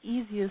that are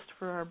easiest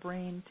for our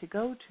brain to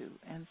go to.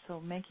 And so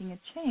making a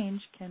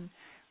change can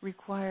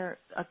require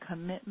a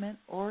commitment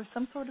or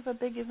some sort of a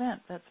big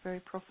event that's very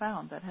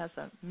profound, that has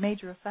a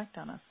major effect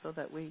on us, so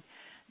that we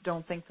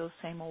don't think those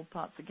same old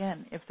thoughts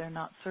again if they're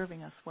not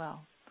serving us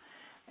well.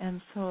 And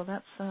so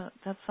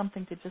that's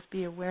something to just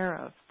be aware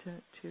of,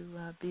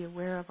 to be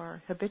aware of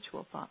our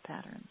habitual thought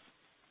patterns.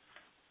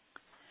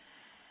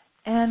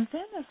 And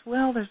then as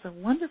well, there's a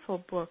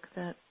wonderful book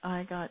that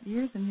I got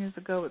years and years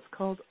ago. It's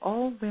called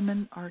All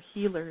Women Are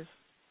Healers,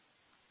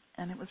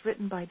 and it was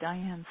written by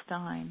Diane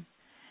Stein.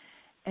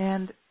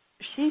 And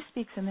she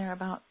speaks in there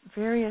about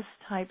various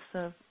types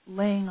of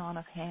laying on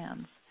of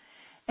hands.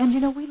 And,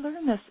 we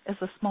learn this as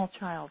a small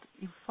child.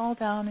 You fall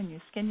down and you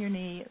skin your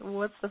knee.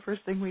 What's the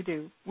first thing we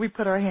do? We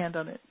put our hand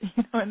on it,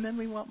 and then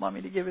we want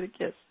Mommy to give it a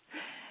kiss.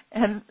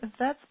 And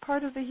that's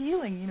part of the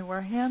healing.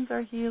 Our hands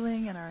are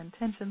healing and our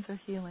intentions are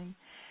healing.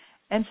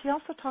 And she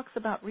also talks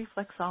about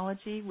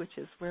reflexology, which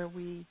is where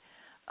we,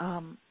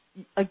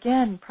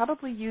 again,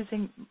 probably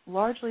using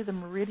largely the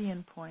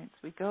meridian points.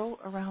 We go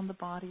around the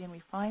body and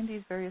we find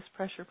these various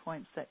pressure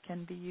points that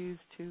can be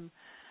used to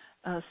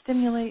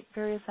stimulate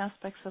various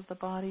aspects of the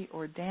body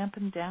or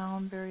dampen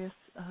down various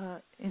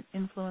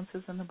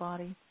influences in the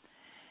body.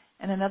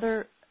 And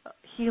another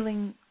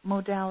healing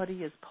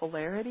modality is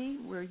polarity,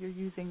 where you're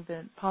using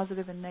the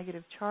positive and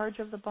negative charge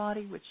of the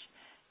body, which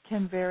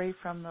can vary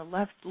from the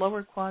left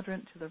lower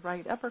quadrant to the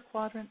right upper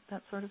quadrant,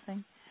 that sort of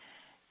thing.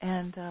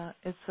 And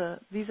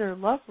these are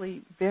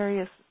lovely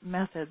various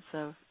methods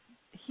of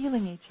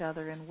healing each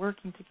other and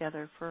working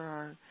together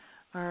for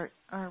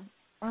our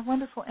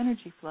wonderful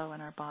energy flow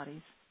in our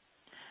bodies.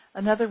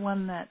 Another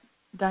one that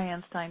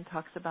Diane Stein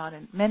talks about,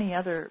 and many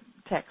other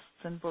texts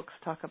and books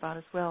talk about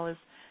as well, is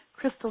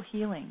crystal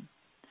healing.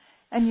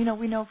 And,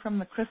 we know from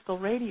the crystal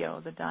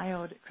radio, the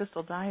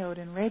crystal diode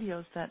in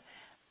radios, that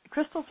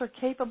crystals are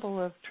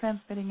capable of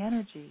transmitting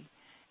energy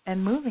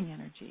and moving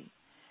energy.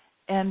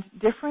 And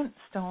different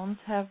stones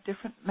have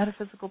different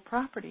metaphysical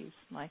properties,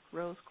 like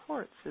rose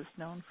quartz is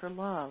known for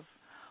love,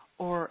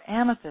 or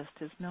amethyst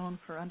is known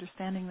for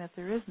understanding that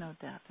there is no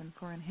death and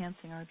for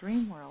enhancing our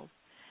dream world.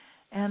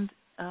 And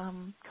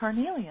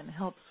carnelian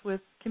helps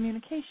with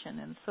communication,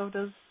 and so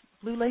does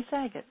blue lace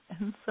agate.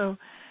 And so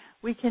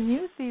we can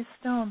use these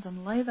stones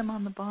and lay them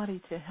on the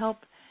body to help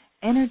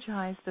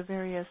energize the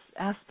various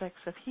aspects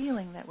of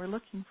healing that we're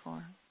looking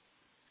for.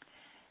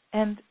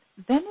 And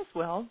then as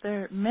well,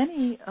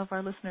 many of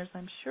our listeners,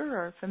 I'm sure,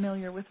 are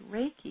familiar with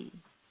Reiki.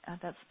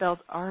 That's spelled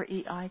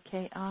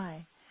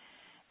R-E-I-K-I.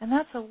 And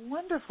that's a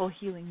wonderful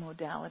healing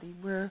modality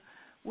where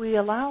we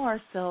allow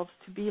ourselves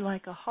to be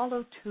like a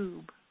hollow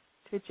tube,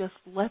 to just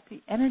let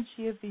the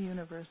energy of the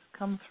universe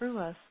come through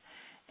us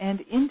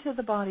and into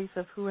the bodies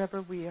of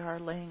whoever we are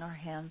laying our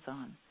hands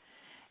on.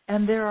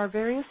 And there are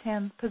various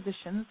hand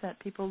positions that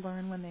people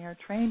learn when they are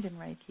trained in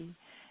Reiki,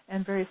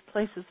 and various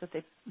places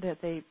that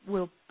they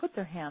will put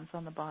their hands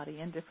on the body,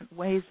 in different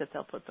ways that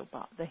they'll put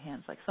the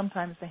hands. Like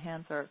sometimes the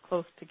hands are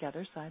close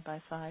together, side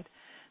by side.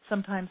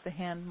 Sometimes the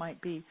hand might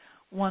be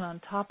one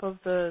on top of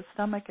the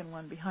stomach and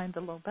one behind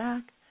the low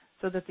back,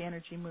 so that the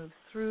energy moves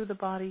through the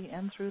body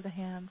and through the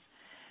hands.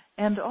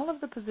 And all of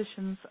the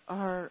positions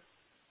are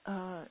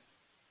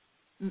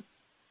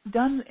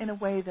done in a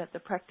way that the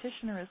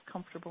practitioner is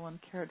comfortable and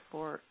cared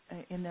for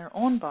in their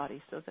own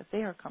body, so that they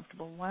are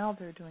comfortable while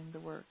they're doing the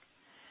work.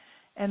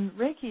 And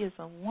Reiki is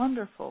a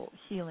wonderful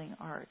healing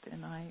art,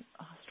 and I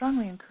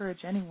strongly encourage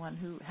anyone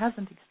who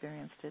hasn't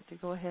experienced it to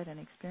go ahead and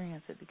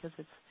experience it, because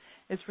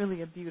it's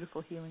really a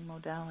beautiful healing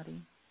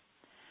modality.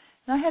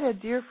 And I had a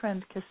dear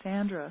friend,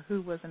 Cassandra,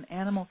 who was an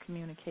animal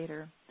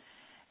communicator.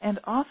 And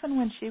often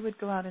when she would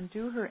go out and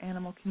do her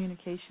animal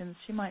communications,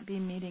 she might be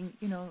meeting,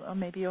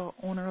 maybe an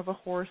owner of a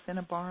horse in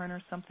a barn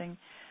or something.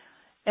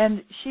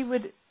 And she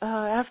would,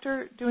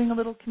 after doing a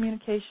little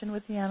communication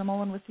with the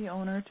animal and with the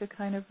owner to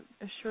kind of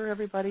assure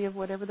everybody of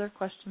whatever their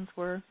questions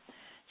were,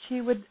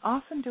 she would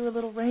often do a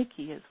little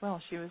Reiki as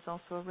well. She was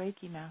also a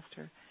Reiki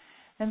master.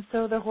 And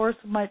so the horse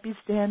might be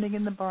standing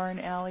in the barn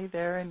alley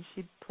there, and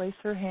she'd place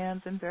her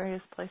hands in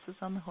various places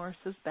on the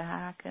horse's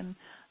back and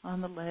on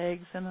the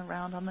legs and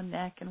around on the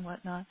neck and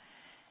whatnot.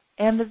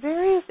 And the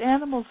various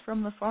animals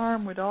from the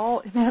farm would all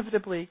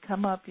inevitably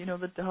come up,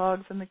 the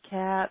dogs and the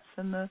cats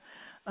and the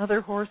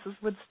other horses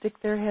would stick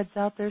their heads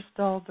out their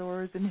stall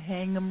doors and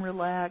hang them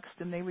relaxed,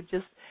 and they would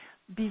just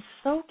be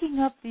soaking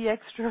up the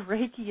extra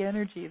Reiki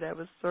energy that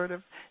was sort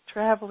of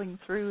traveling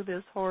through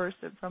this horse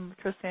from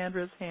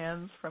Cassandra's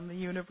hands from the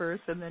universe,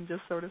 and then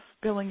just sort of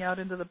spilling out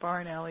into the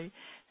barn alley.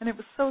 And it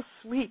was so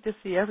sweet to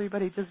see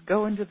everybody just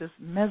go into this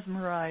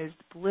mesmerized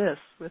bliss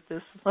with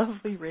this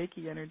lovely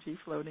Reiki energy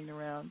floating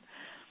around.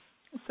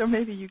 So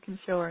maybe you can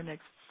show our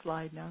next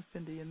slide now,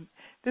 Cindy. And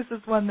this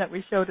is one that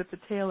we showed at the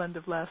tail end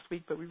of last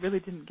week, but we really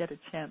didn't get a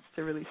chance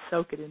to really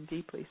soak it in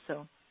deeply.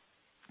 So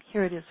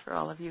here it is for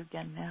all of you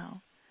again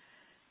now.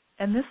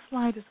 And this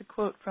slide is a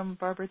quote from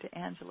Barbara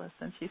DeAngelis,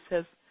 and she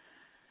says,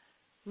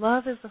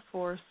 "Love is a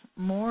force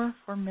more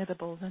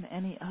formidable than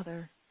any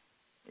other.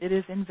 It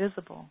is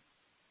invisible.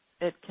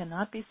 It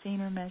cannot be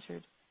seen or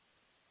measured,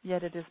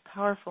 yet it is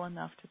powerful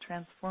enough to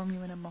transform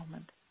you in a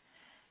moment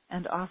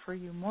and offer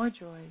you more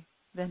joy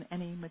than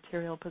any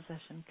material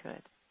possession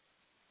could."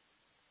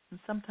 And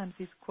sometimes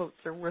these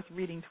quotes are worth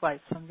reading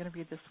twice, so I'm going to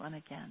read this one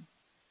again.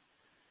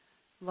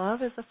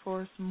 "Love is a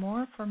force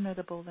more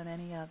formidable than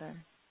any other.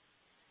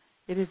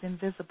 It is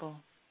invisible.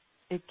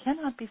 It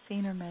cannot be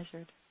seen or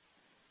measured,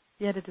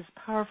 yet it is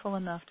powerful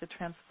enough to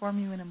transform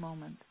you in a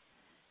moment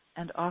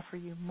and offer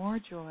you more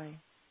joy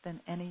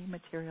than any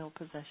material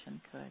possession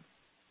could."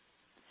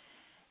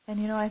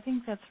 And, I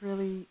think that's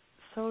really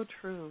so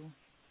true.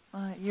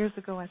 Years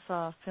ago I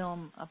saw a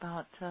film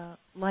about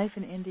life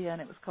in India,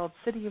 and it was called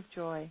City of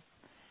Joy.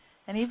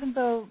 And even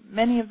though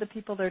many of the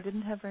people there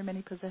didn't have very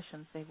many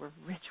possessions, they were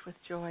rich with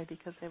joy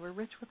because they were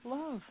rich with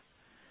love.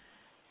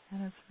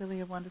 And it's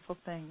really a wonderful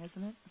thing,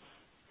 isn't it?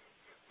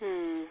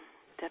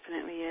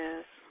 Definitely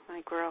is. I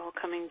think we're all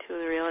coming to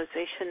the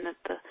realization that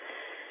the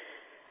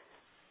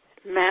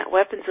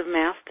weapons of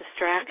mass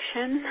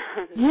distraction,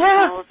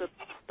 all of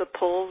the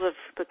pulls of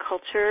the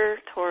culture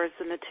towards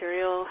the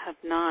material have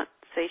not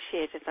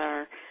satiated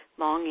our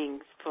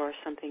longings for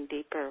something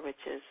deeper, which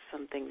is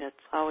something that's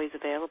always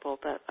available,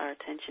 but our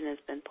attention has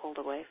been pulled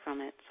away from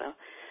it. So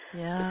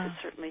this is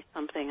certainly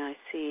something I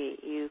see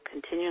you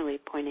continually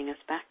pointing us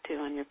back to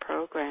on your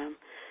program.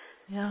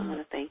 I want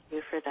to thank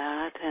you for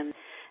that. And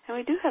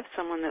we do have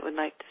someone that would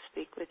like to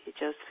speak with you,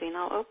 Josephine.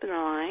 I'll open the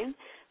line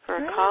for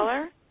a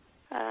caller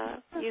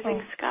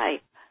using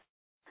Skype.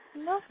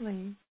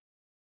 Lovely.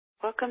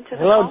 Welcome to the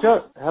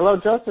call. Hello,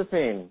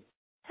 Josephine.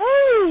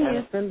 Hey.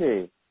 And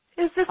Cindy.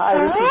 Is this Hi,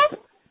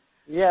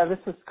 Carl? This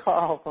is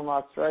Carl from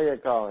Australia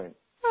calling.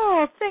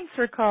 Oh, thanks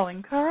for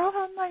calling, Carl.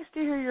 How nice to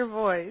hear your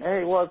voice.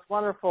 Hey, well, it's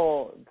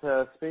wonderful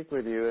to speak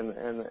with you,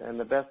 and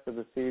the best of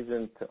the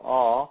season to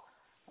all.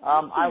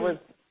 I was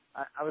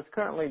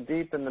currently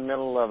deep in the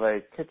middle of a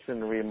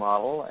kitchen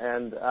remodel,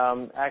 and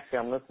actually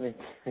I'm listening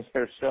to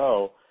your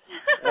show,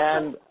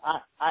 and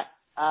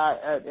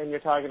and you're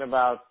talking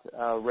about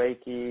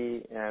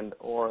Reiki and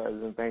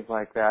auras and things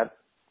like that.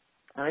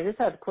 And I just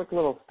had a quick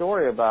little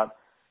story about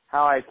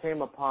how I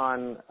came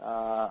upon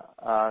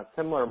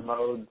similar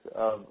modes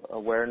of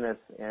awareness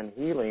and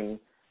healing,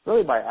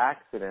 really by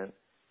accident.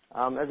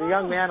 As a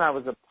young man, I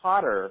was a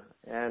potter,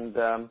 and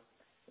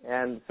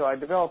so I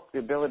developed the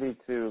ability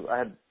I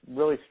had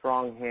really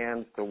strong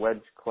hands to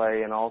wedge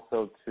clay, and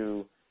also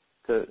to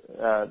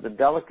the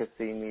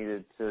delicacy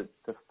needed to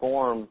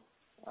form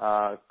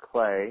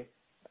clay,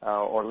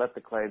 or let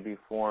the clay be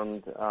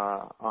formed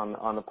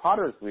on the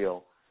potter's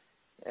wheel.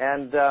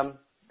 And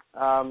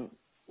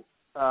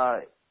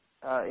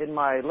in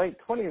my late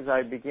 20s,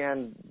 I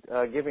began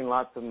giving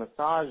lots of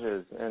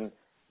massages, and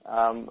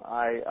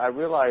I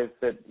realized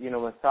that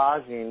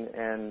massaging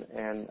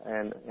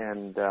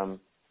and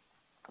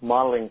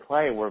modeling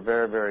clay were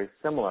very, very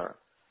similar,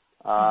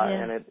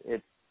 and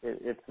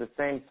it's the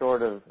same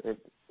sort of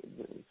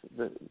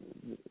the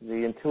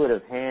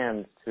intuitive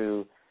hand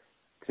to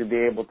be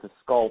able to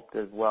sculpt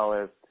as well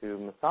as to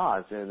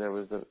massage, and there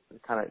was a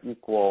kind of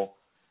equal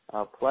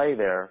play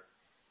there.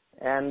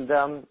 And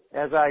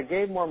as I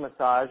gave more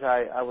massage,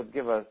 I would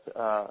give a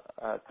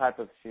type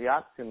of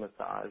shiatsu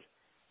massage,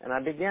 and I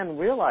began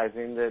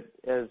realizing that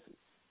as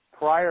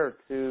prior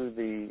to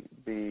the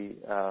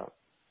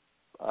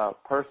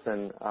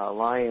person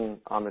lying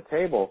on the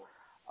table,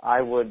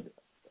 I would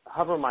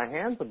hover my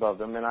hands above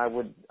them, and I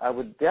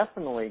would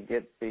definitely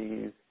get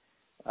these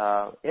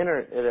the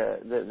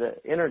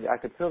energy. I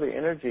could feel the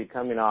energy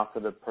coming off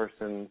of the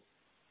person's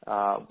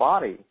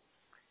body.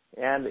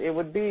 And it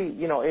would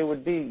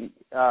be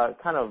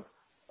kind of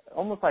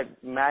almost like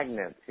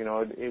magnets.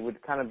 It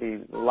would kind of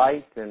be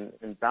light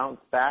and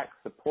bounce back,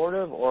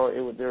 supportive, or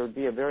there would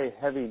be a very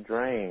heavy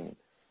drain,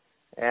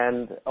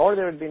 or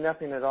there would be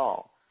nothing at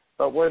all.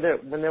 But when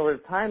there were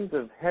times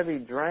of heavy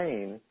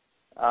drain,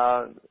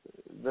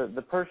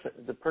 the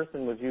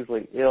person was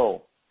usually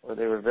ill, or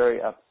they were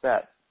very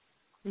upset.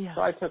 Yeah.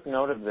 So I took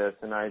note of this,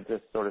 and I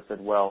just sort of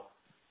said, well,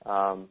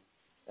 and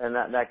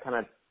that kind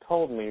of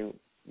told me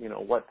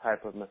what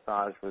type of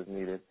massage was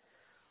needed.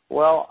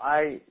 Well,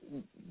 I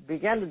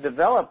began to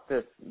develop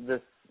this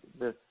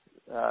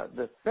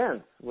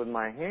sense with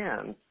my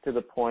hands to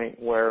the point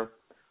where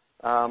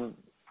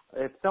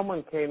if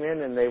someone came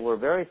in and they were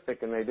very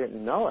sick and they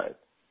didn't know it,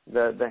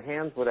 the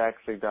hands would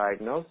actually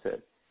diagnose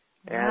it.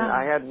 Wow. And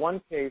I had one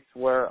case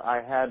where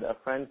I had a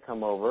friend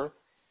come over,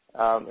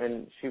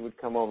 and she would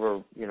come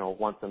over,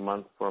 once a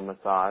month for a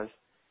massage,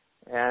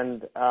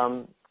 and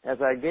as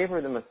I gave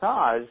her the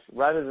massage,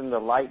 rather than the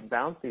light,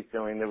 bouncy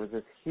feeling, there was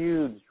this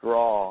huge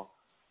draw,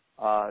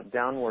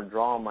 downward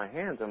draw on my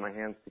hands, and my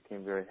hands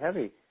became very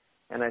heavy.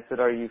 And I said,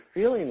 "Are you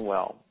feeling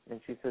well?"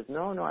 And she says,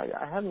 No,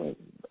 I haven't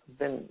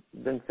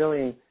been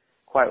feeling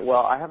quite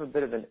well. I have a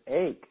bit of an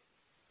ache,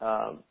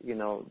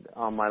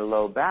 on my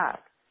low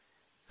back.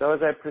 So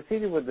as I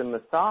proceeded with the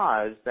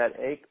massage, that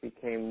ache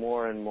became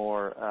more and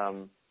more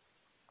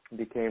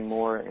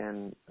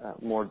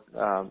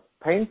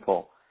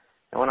painful.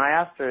 And when I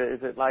asked her,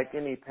 is it like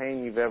any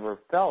pain you've ever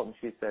felt? And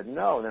she said,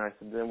 no. Then I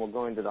said, then we're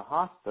going to the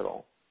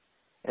hospital.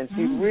 And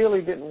she really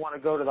didn't want to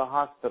go to the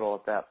hospital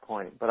at that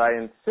point. But I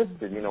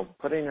insisted,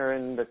 putting her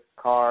in the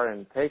car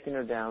and taking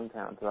her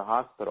downtown to the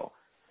hospital.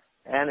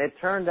 And it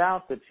turned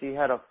out that she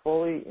had a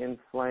fully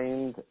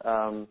inflamed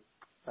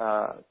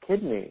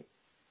kidney.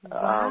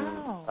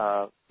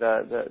 Wow.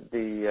 The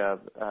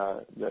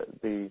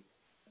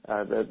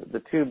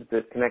tubes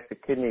that connect the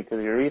kidney to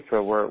the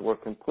urethra were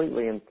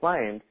completely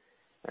inflamed.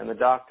 And the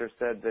doctor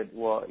said that,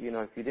 well,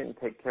 if you didn't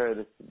take care of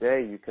this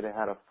today, you could have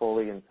had a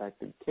fully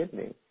infected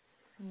kidney.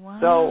 Wow.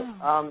 So,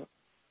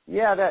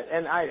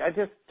 and I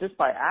just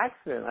by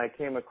accident, I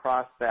came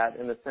across that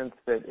in the sense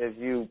that as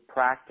you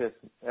practice,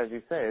 as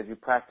you say, as you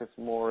practice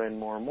more and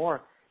more and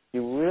more,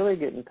 you really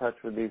get in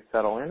touch with these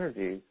subtle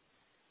energies.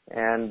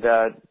 And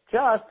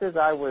just as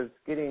I was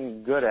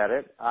getting good at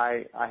it,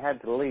 I had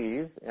to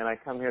leave, and I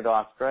come here to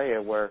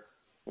Australia where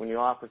when you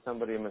offer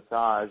somebody a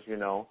massage,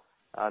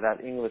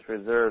 that English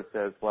reserve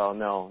says, well,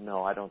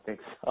 no, I don't think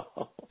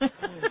so.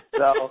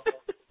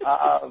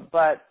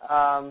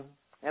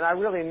 And I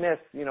really miss,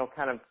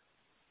 kind of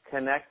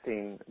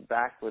connecting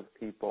back with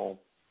people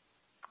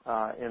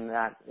in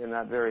that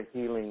very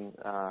healing,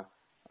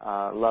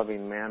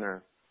 loving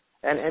manner.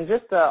 And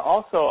just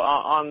also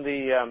on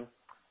the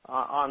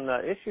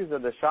issues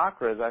of the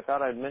chakras, I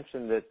thought I'd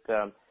mention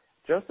that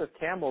Joseph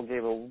Campbell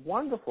gave a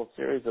wonderful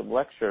series of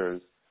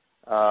lectures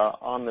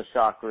on the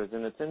chakras,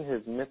 and it's in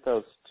his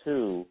Mythos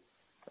 2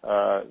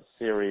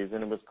 series,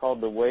 and it was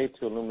called The Way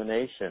to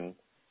Illumination.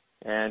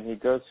 And he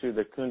goes through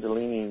the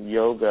Kundalini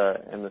yoga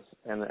and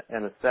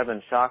the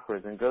 7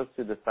 chakras, and goes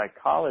through the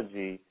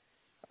psychology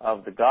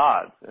of the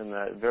gods and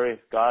the various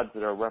gods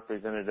that are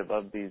representative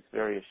of these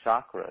various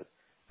chakras.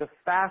 It's a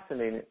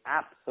fascinating,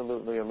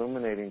 absolutely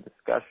illuminating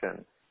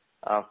discussion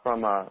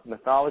from a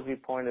mythology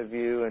point of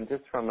view and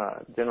just from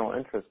a general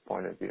interest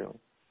point of view.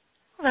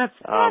 That's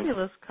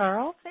fabulous,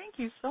 Carl. Thank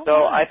you so much.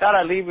 So I thought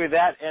I'd leave you with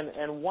that.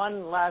 And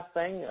one last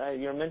thing,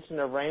 your mention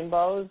of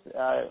rainbows,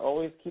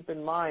 always keep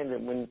in mind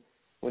that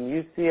when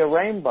you see a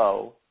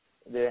rainbow,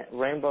 the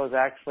rainbow is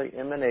actually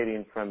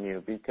emanating from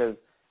you, because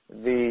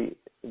the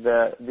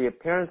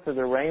appearance of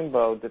the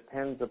rainbow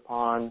depends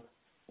upon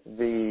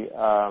the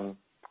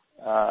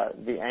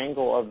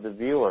angle of the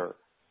viewer.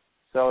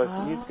 So if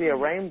you see a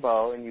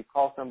rainbow and you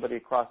call somebody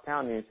across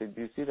town and you say,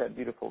 do you see that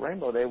beautiful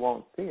rainbow? They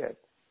won't see it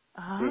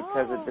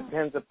because it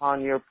depends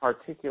upon your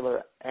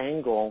particular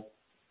angle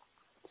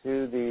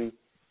to the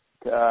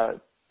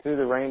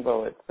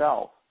rainbow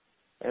itself.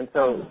 And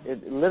so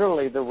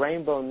literally the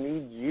rainbow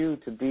needs you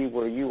to be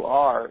where you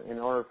are in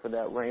order for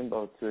that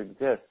rainbow to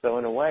exist. So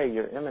in a way,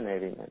 you're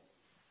emanating it.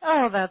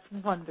 Oh, that's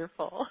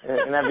wonderful.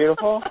 Isn't that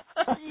beautiful?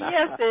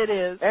 Yes, it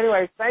is.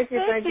 Anyway, thank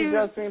you,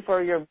 Josephine,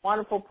 for your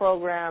wonderful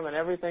program and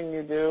everything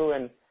you do,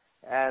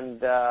 and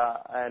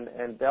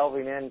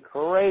delving in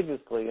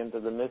courageously into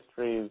the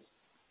mysteries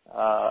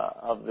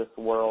of this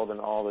world and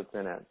all that's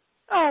in it.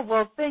 Oh,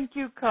 well, thank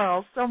you,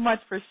 Carl, so much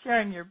for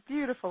sharing your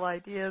beautiful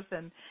ideas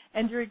and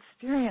your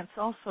experience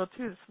also,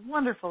 too. It's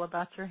wonderful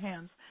about your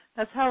hands.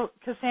 That's how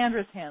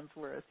Cassandra's hands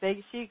were.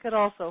 She could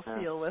also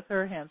feel with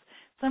her hands.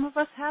 Some of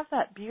us have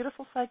that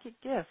beautiful psychic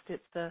gift.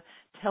 It's the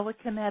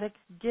telekinetic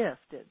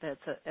gift.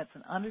 It's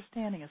an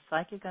understanding, a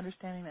psychic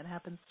understanding that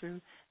happens through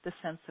the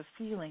sense of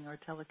feeling or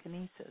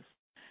telekinesis.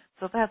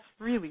 So that's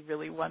really,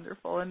 really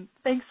wonderful. And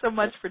thanks so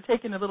much for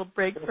taking a little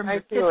break from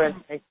your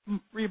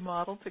kitchen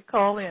remodel to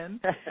call in.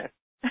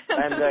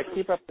 And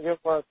keep up the good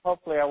work.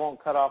 Hopefully I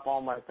won't cut off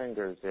all my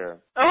fingers here.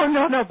 Oh,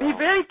 no. Be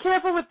very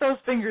careful with those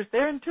fingers.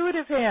 They're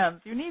intuitive hands.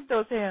 You need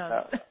those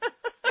hands.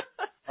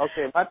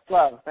 Okay, much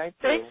love. Thank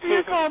you. Thanks for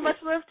your call. Much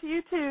love to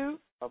you, too.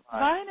 Bye-bye.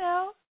 Bye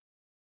now.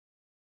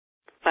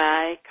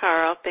 Bye,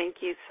 Carl. Thank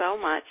you so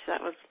much.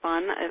 That was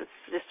fun. It was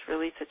just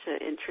really such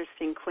an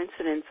interesting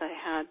coincidence. I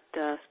had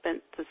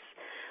spent this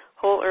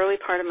whole early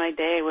part of my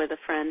day with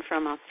a friend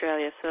from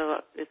Australia,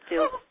 so it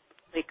feels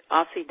like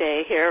Aussie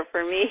day here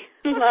for me.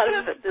 A lot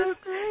of this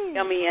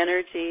yummy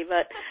energy.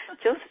 But,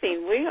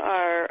 Josephine, we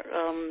are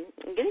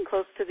getting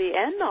close to the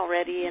end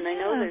already, and I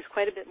know there's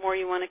quite a bit more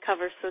you want to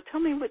cover, so tell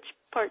me which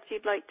parts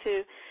you'd like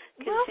to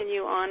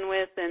continue on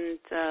with and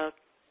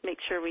make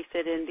sure we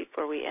fit in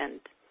before we end.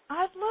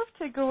 I'd love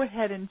to go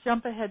ahead and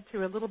jump ahead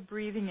to a little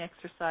breathing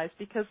exercise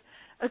because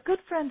a good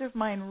friend of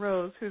mine,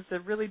 Rose, who's a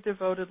really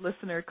devoted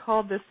listener,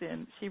 called this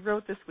in. She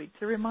wrote this week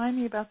to remind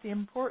me about the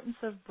importance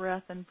of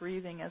breath and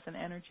breathing as an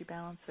energy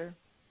balancer.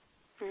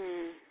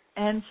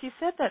 And she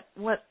said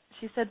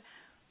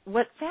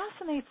what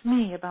fascinates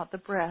me about the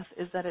breath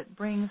is that it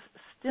brings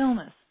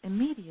stillness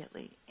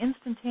immediately,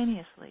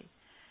 instantaneously,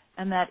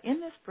 and that in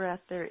this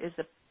breath there is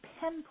a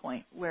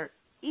pinpoint where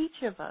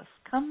each of us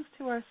comes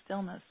to our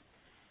stillness.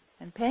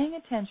 And paying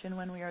attention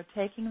when we are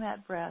taking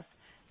that breath,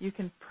 you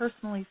can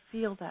personally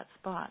feel that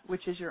spot,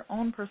 which is your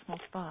own personal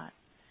spot.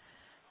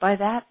 By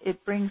that,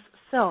 it brings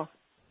self.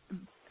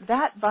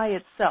 That by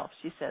itself,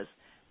 she says,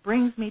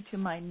 brings me to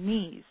my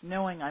knees,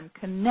 knowing I'm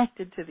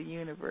connected to the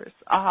universe.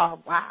 Ah,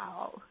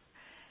 wow.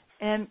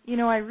 And,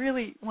 I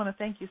really want to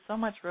thank you so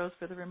much, Rose,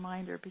 for the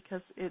reminder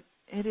because it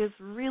is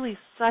really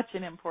such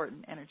an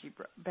important energy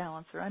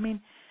balancer. I mean,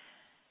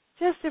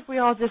 just if we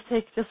all just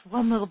take just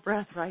one little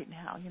breath right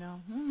now,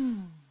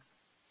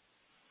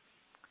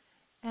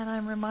 And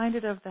I'm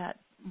reminded of that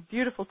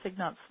beautiful Thich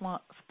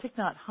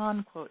Nhat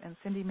Hanh quote. And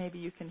Cindy, maybe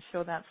you can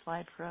show that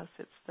slide for us.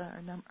 It's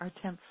our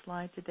 10th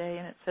slide today.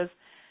 And it says,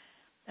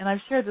 and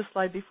I've shared this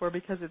slide before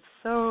because it's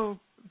so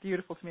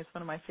beautiful to me. It's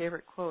one of my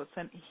favorite quotes.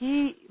 And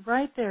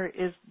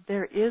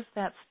there is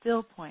that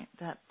still point,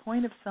 that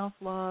point of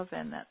self-love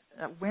and that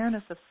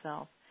awareness of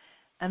self,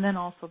 and then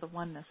also the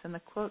oneness. And the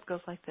quote goes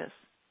like this: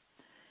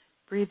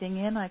 breathing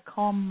in, I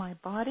calm my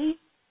body.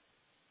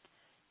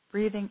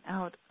 Breathing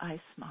out,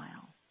 I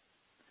smile.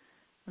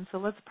 And so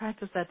let's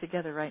practice that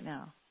together right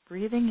now.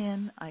 Breathing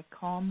in, I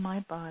calm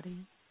my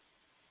body.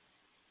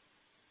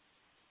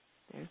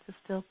 There's the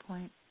still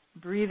point.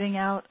 Breathing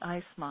out,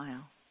 I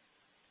smile.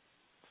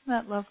 Isn't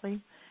that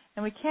lovely?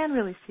 And we can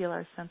really feel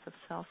our sense of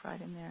self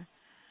right in there.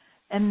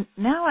 And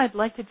now I'd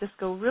like to just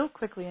go real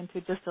quickly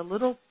into just a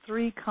little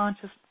 3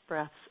 conscious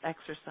breaths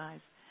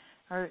exercise.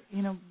 Or,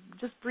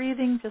 just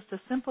breathing, just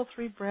a simple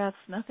 3 breaths,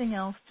 nothing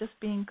else, just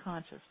being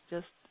conscious,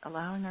 just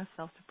allowing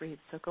ourselves to breathe.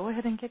 So go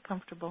ahead and get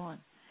comfortable and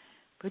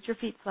put your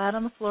feet flat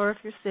on the floor if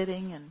you're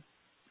sitting, and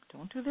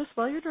don't do this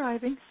while you're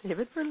driving. Save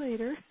it for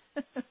later.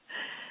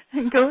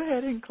 And go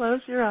ahead and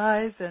close your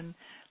eyes, and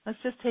let's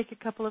just take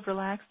a couple of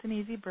relaxed and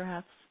easy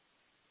breaths.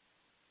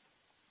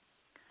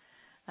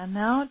 And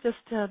now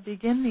just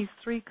begin these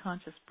 3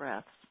 conscious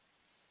breaths.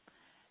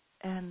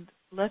 And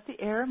let the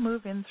air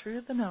move in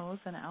through the nose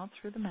and out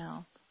through the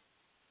mouth.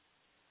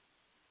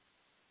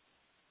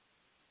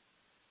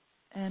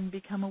 And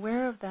become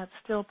aware of that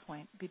still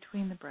point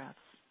between the breaths.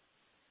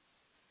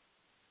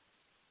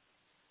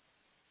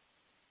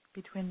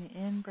 Between the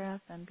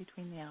in-breath and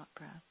between the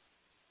out-breath.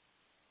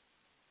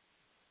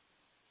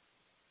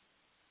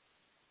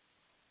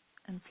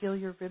 And feel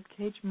your rib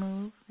cage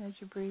move as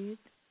you breathe.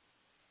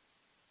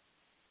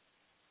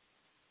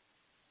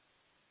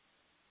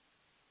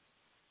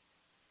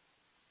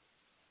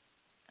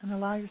 And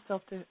allow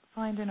yourself to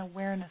find an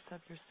awareness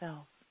of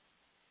yourself.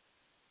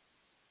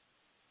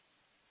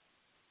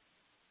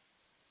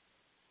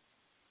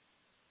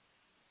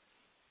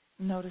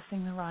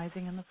 Noticing the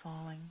rising and the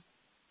falling.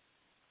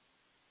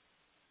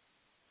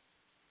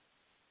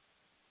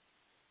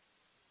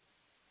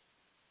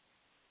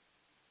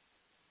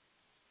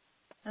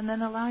 And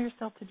then allow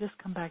yourself to just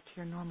come back to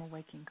your normal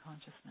waking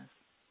consciousness.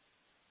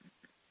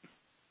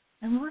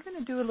 And we're going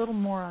to do a little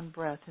more on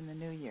breath in the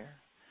new year.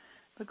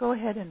 But go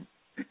ahead and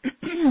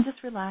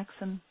just relax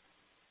and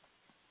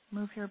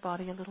move your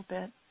body a little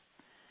bit.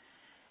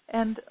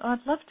 And I'd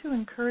love to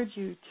encourage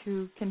you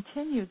to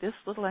continue this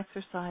little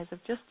exercise of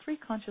just 3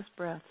 conscious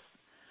breaths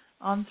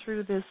on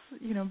through this,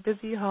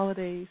 busy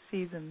holiday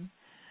season.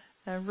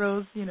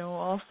 Rose,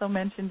 also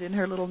mentioned in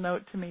her little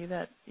note to me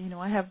that,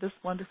 I have this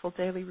wonderful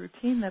daily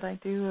routine that I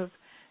do of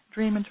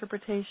dream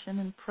interpretation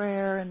and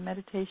prayer and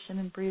meditation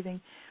and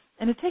breathing.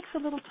 And it takes a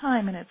little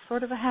time, and it's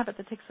sort of a habit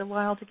that takes a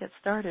while to get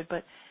started.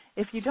 But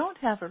if you don't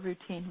have a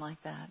routine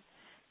like that,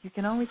 you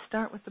can always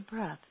start with the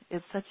breath.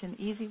 It's such an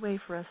easy way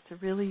for us to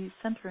really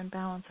center and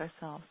balance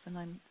ourselves. And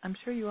I'm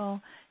sure you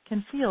all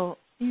can feel,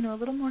 a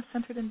little more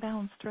centered and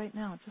balanced right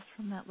now just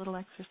from that little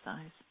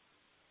exercise.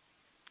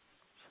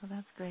 So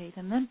that's great.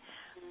 And then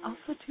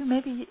also, too,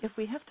 maybe if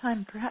we have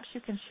time, perhaps you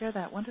can share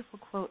that wonderful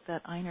quote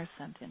that Einar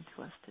sent in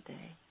to us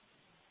today,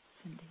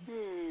 Cindy.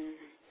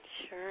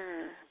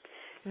 Sure.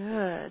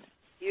 Good.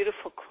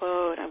 Beautiful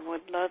quote. I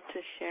would love to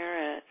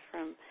share it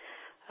from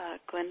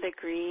Glenda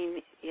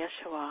Green,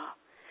 Yeshua.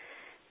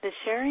 The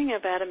sharing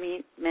of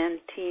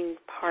adamantine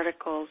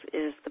particles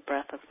is the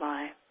breath of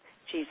life,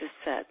 Jesus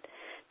said.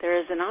 There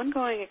is an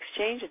ongoing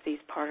exchange of these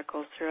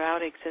particles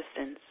throughout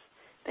existence.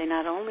 They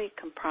not only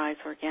comprise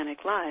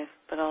organic life,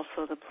 but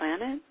also the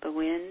planet, the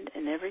wind,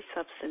 and every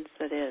substance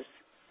that is.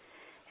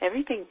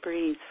 Everything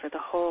breathes for the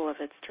whole of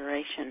its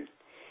duration.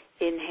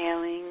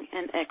 Inhaling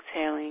and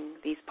exhaling,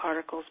 these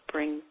particles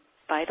bring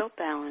vital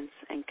balance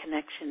and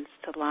connections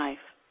to life.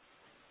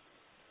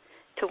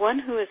 To one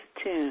who is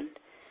attuned,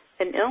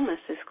 an illness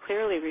is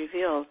clearly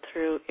revealed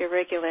through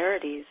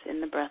irregularities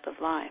in the breath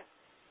of life.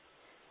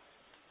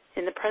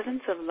 In the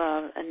presence of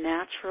love, a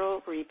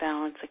natural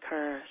rebalance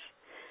occurs.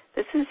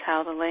 This is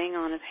how the laying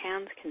on of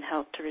hands can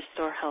help to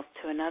restore health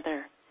to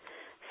another,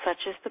 such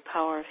as the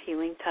power of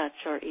healing touch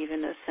or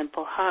even a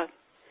simple hug.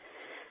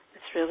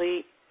 This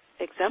really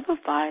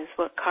exemplifies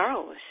what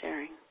Carl was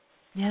sharing.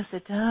 Yes,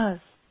 it does.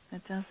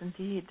 It does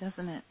indeed,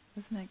 doesn't it?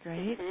 Isn't it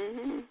great?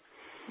 Mm-hmm.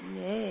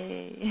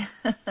 Yay.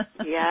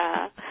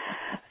 Yeah.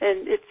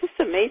 And it just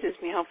amazes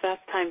me how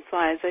fast time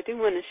flies. I do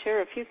want to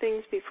share a few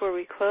things before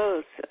we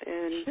close.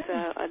 And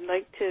sure. I'd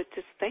like to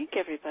just thank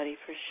everybody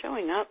for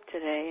showing up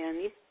today.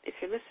 And if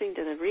you're listening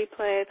to the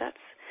replay,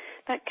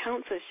 that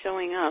counts as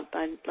showing up.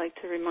 I'd like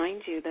to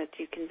remind you that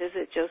you can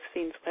visit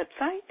Josephine's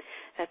website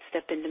at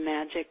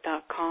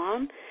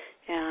stepintomagic.com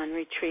and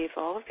retrieve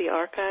all of the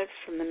archives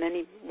from the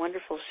many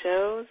wonderful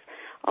shows.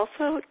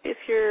 Also, if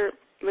you're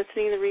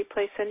listening to the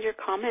replay, send your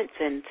comments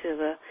in to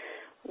the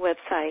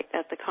website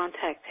at the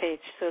contact page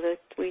so that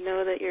we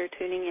know that you're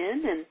tuning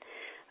in,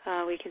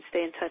 and we can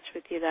stay in touch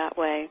with you that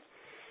way.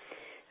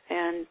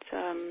 And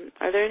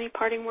are there any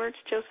parting words,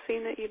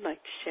 Josephine, that you'd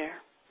like to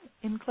share?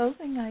 In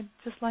closing, I'd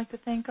just like to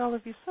thank all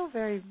of you so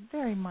very,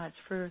 very much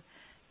for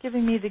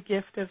giving me the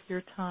gift of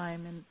your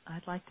time, and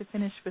I'd like to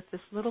finish with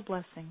this little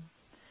blessing.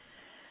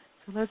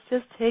 So let's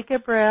just take a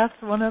breath,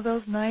 one of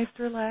those nice,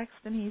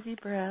 relaxed, and easy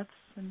breaths,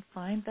 and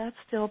find that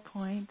still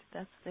point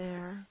that's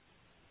there.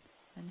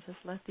 And just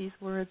let these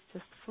words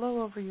just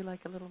flow over you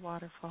like a little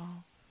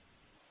waterfall.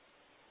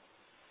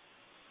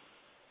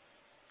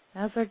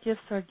 As our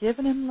gifts are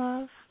given in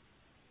love,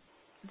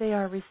 they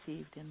are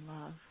received in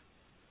love.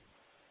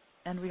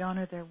 And we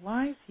honor their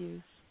wise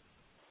use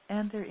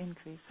and their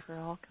increase for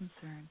all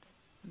concerned.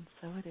 And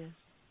so it is.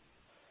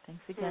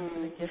 Thanks again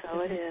for the gift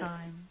of your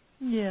time.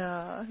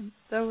 Yeah,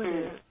 so it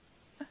is.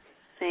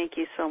 Thank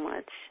you so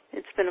much.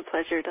 It's been a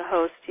pleasure to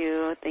host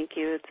you. Thank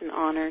you. It's an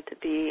honor to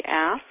be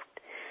asked.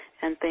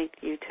 And thank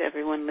you to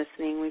everyone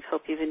listening. We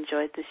hope you've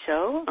enjoyed the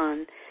show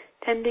on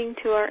tending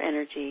to our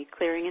energy,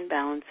 clearing and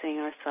balancing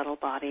our subtle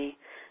body.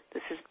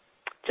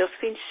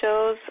 Josephine's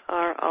shows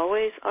are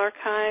always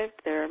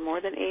archived. There are more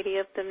than 80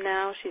 of them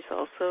now. She's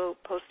also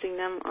posting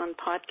them on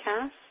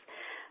podcasts.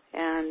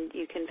 And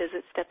you can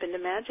visit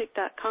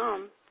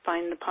stepintomagic.com.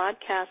 Find the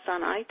podcast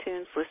on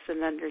iTunes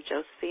listed under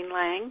Josephine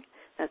Lang.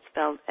 That's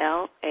spelled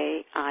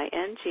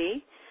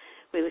L-A-I-N-G.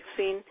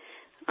 Josephine,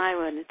 I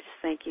want to just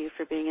thank you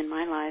for being in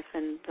my life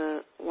and the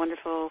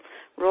wonderful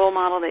role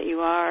model that you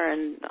are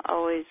and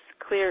always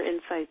clear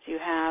insights you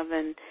have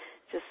and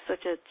just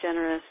such a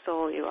generous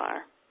soul you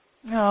are.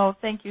 Oh,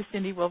 thank you,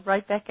 Cindy. Well,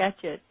 right back at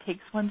you. It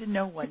takes one to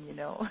know one, you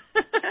know.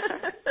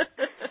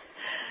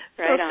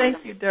 Right so on.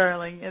 thank you,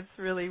 darling. It's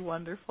really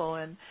wonderful.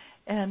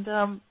 And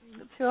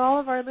to all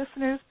of our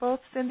listeners,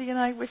 both Cindy and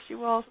I wish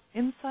you all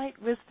insight,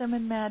 wisdom,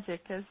 and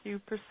magic as you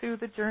pursue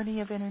the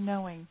journey of inner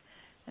knowing.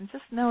 And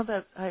just know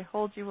that I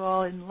hold you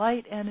all in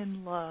light and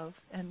in love.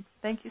 And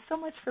thank you so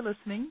much for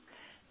listening.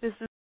 This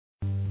is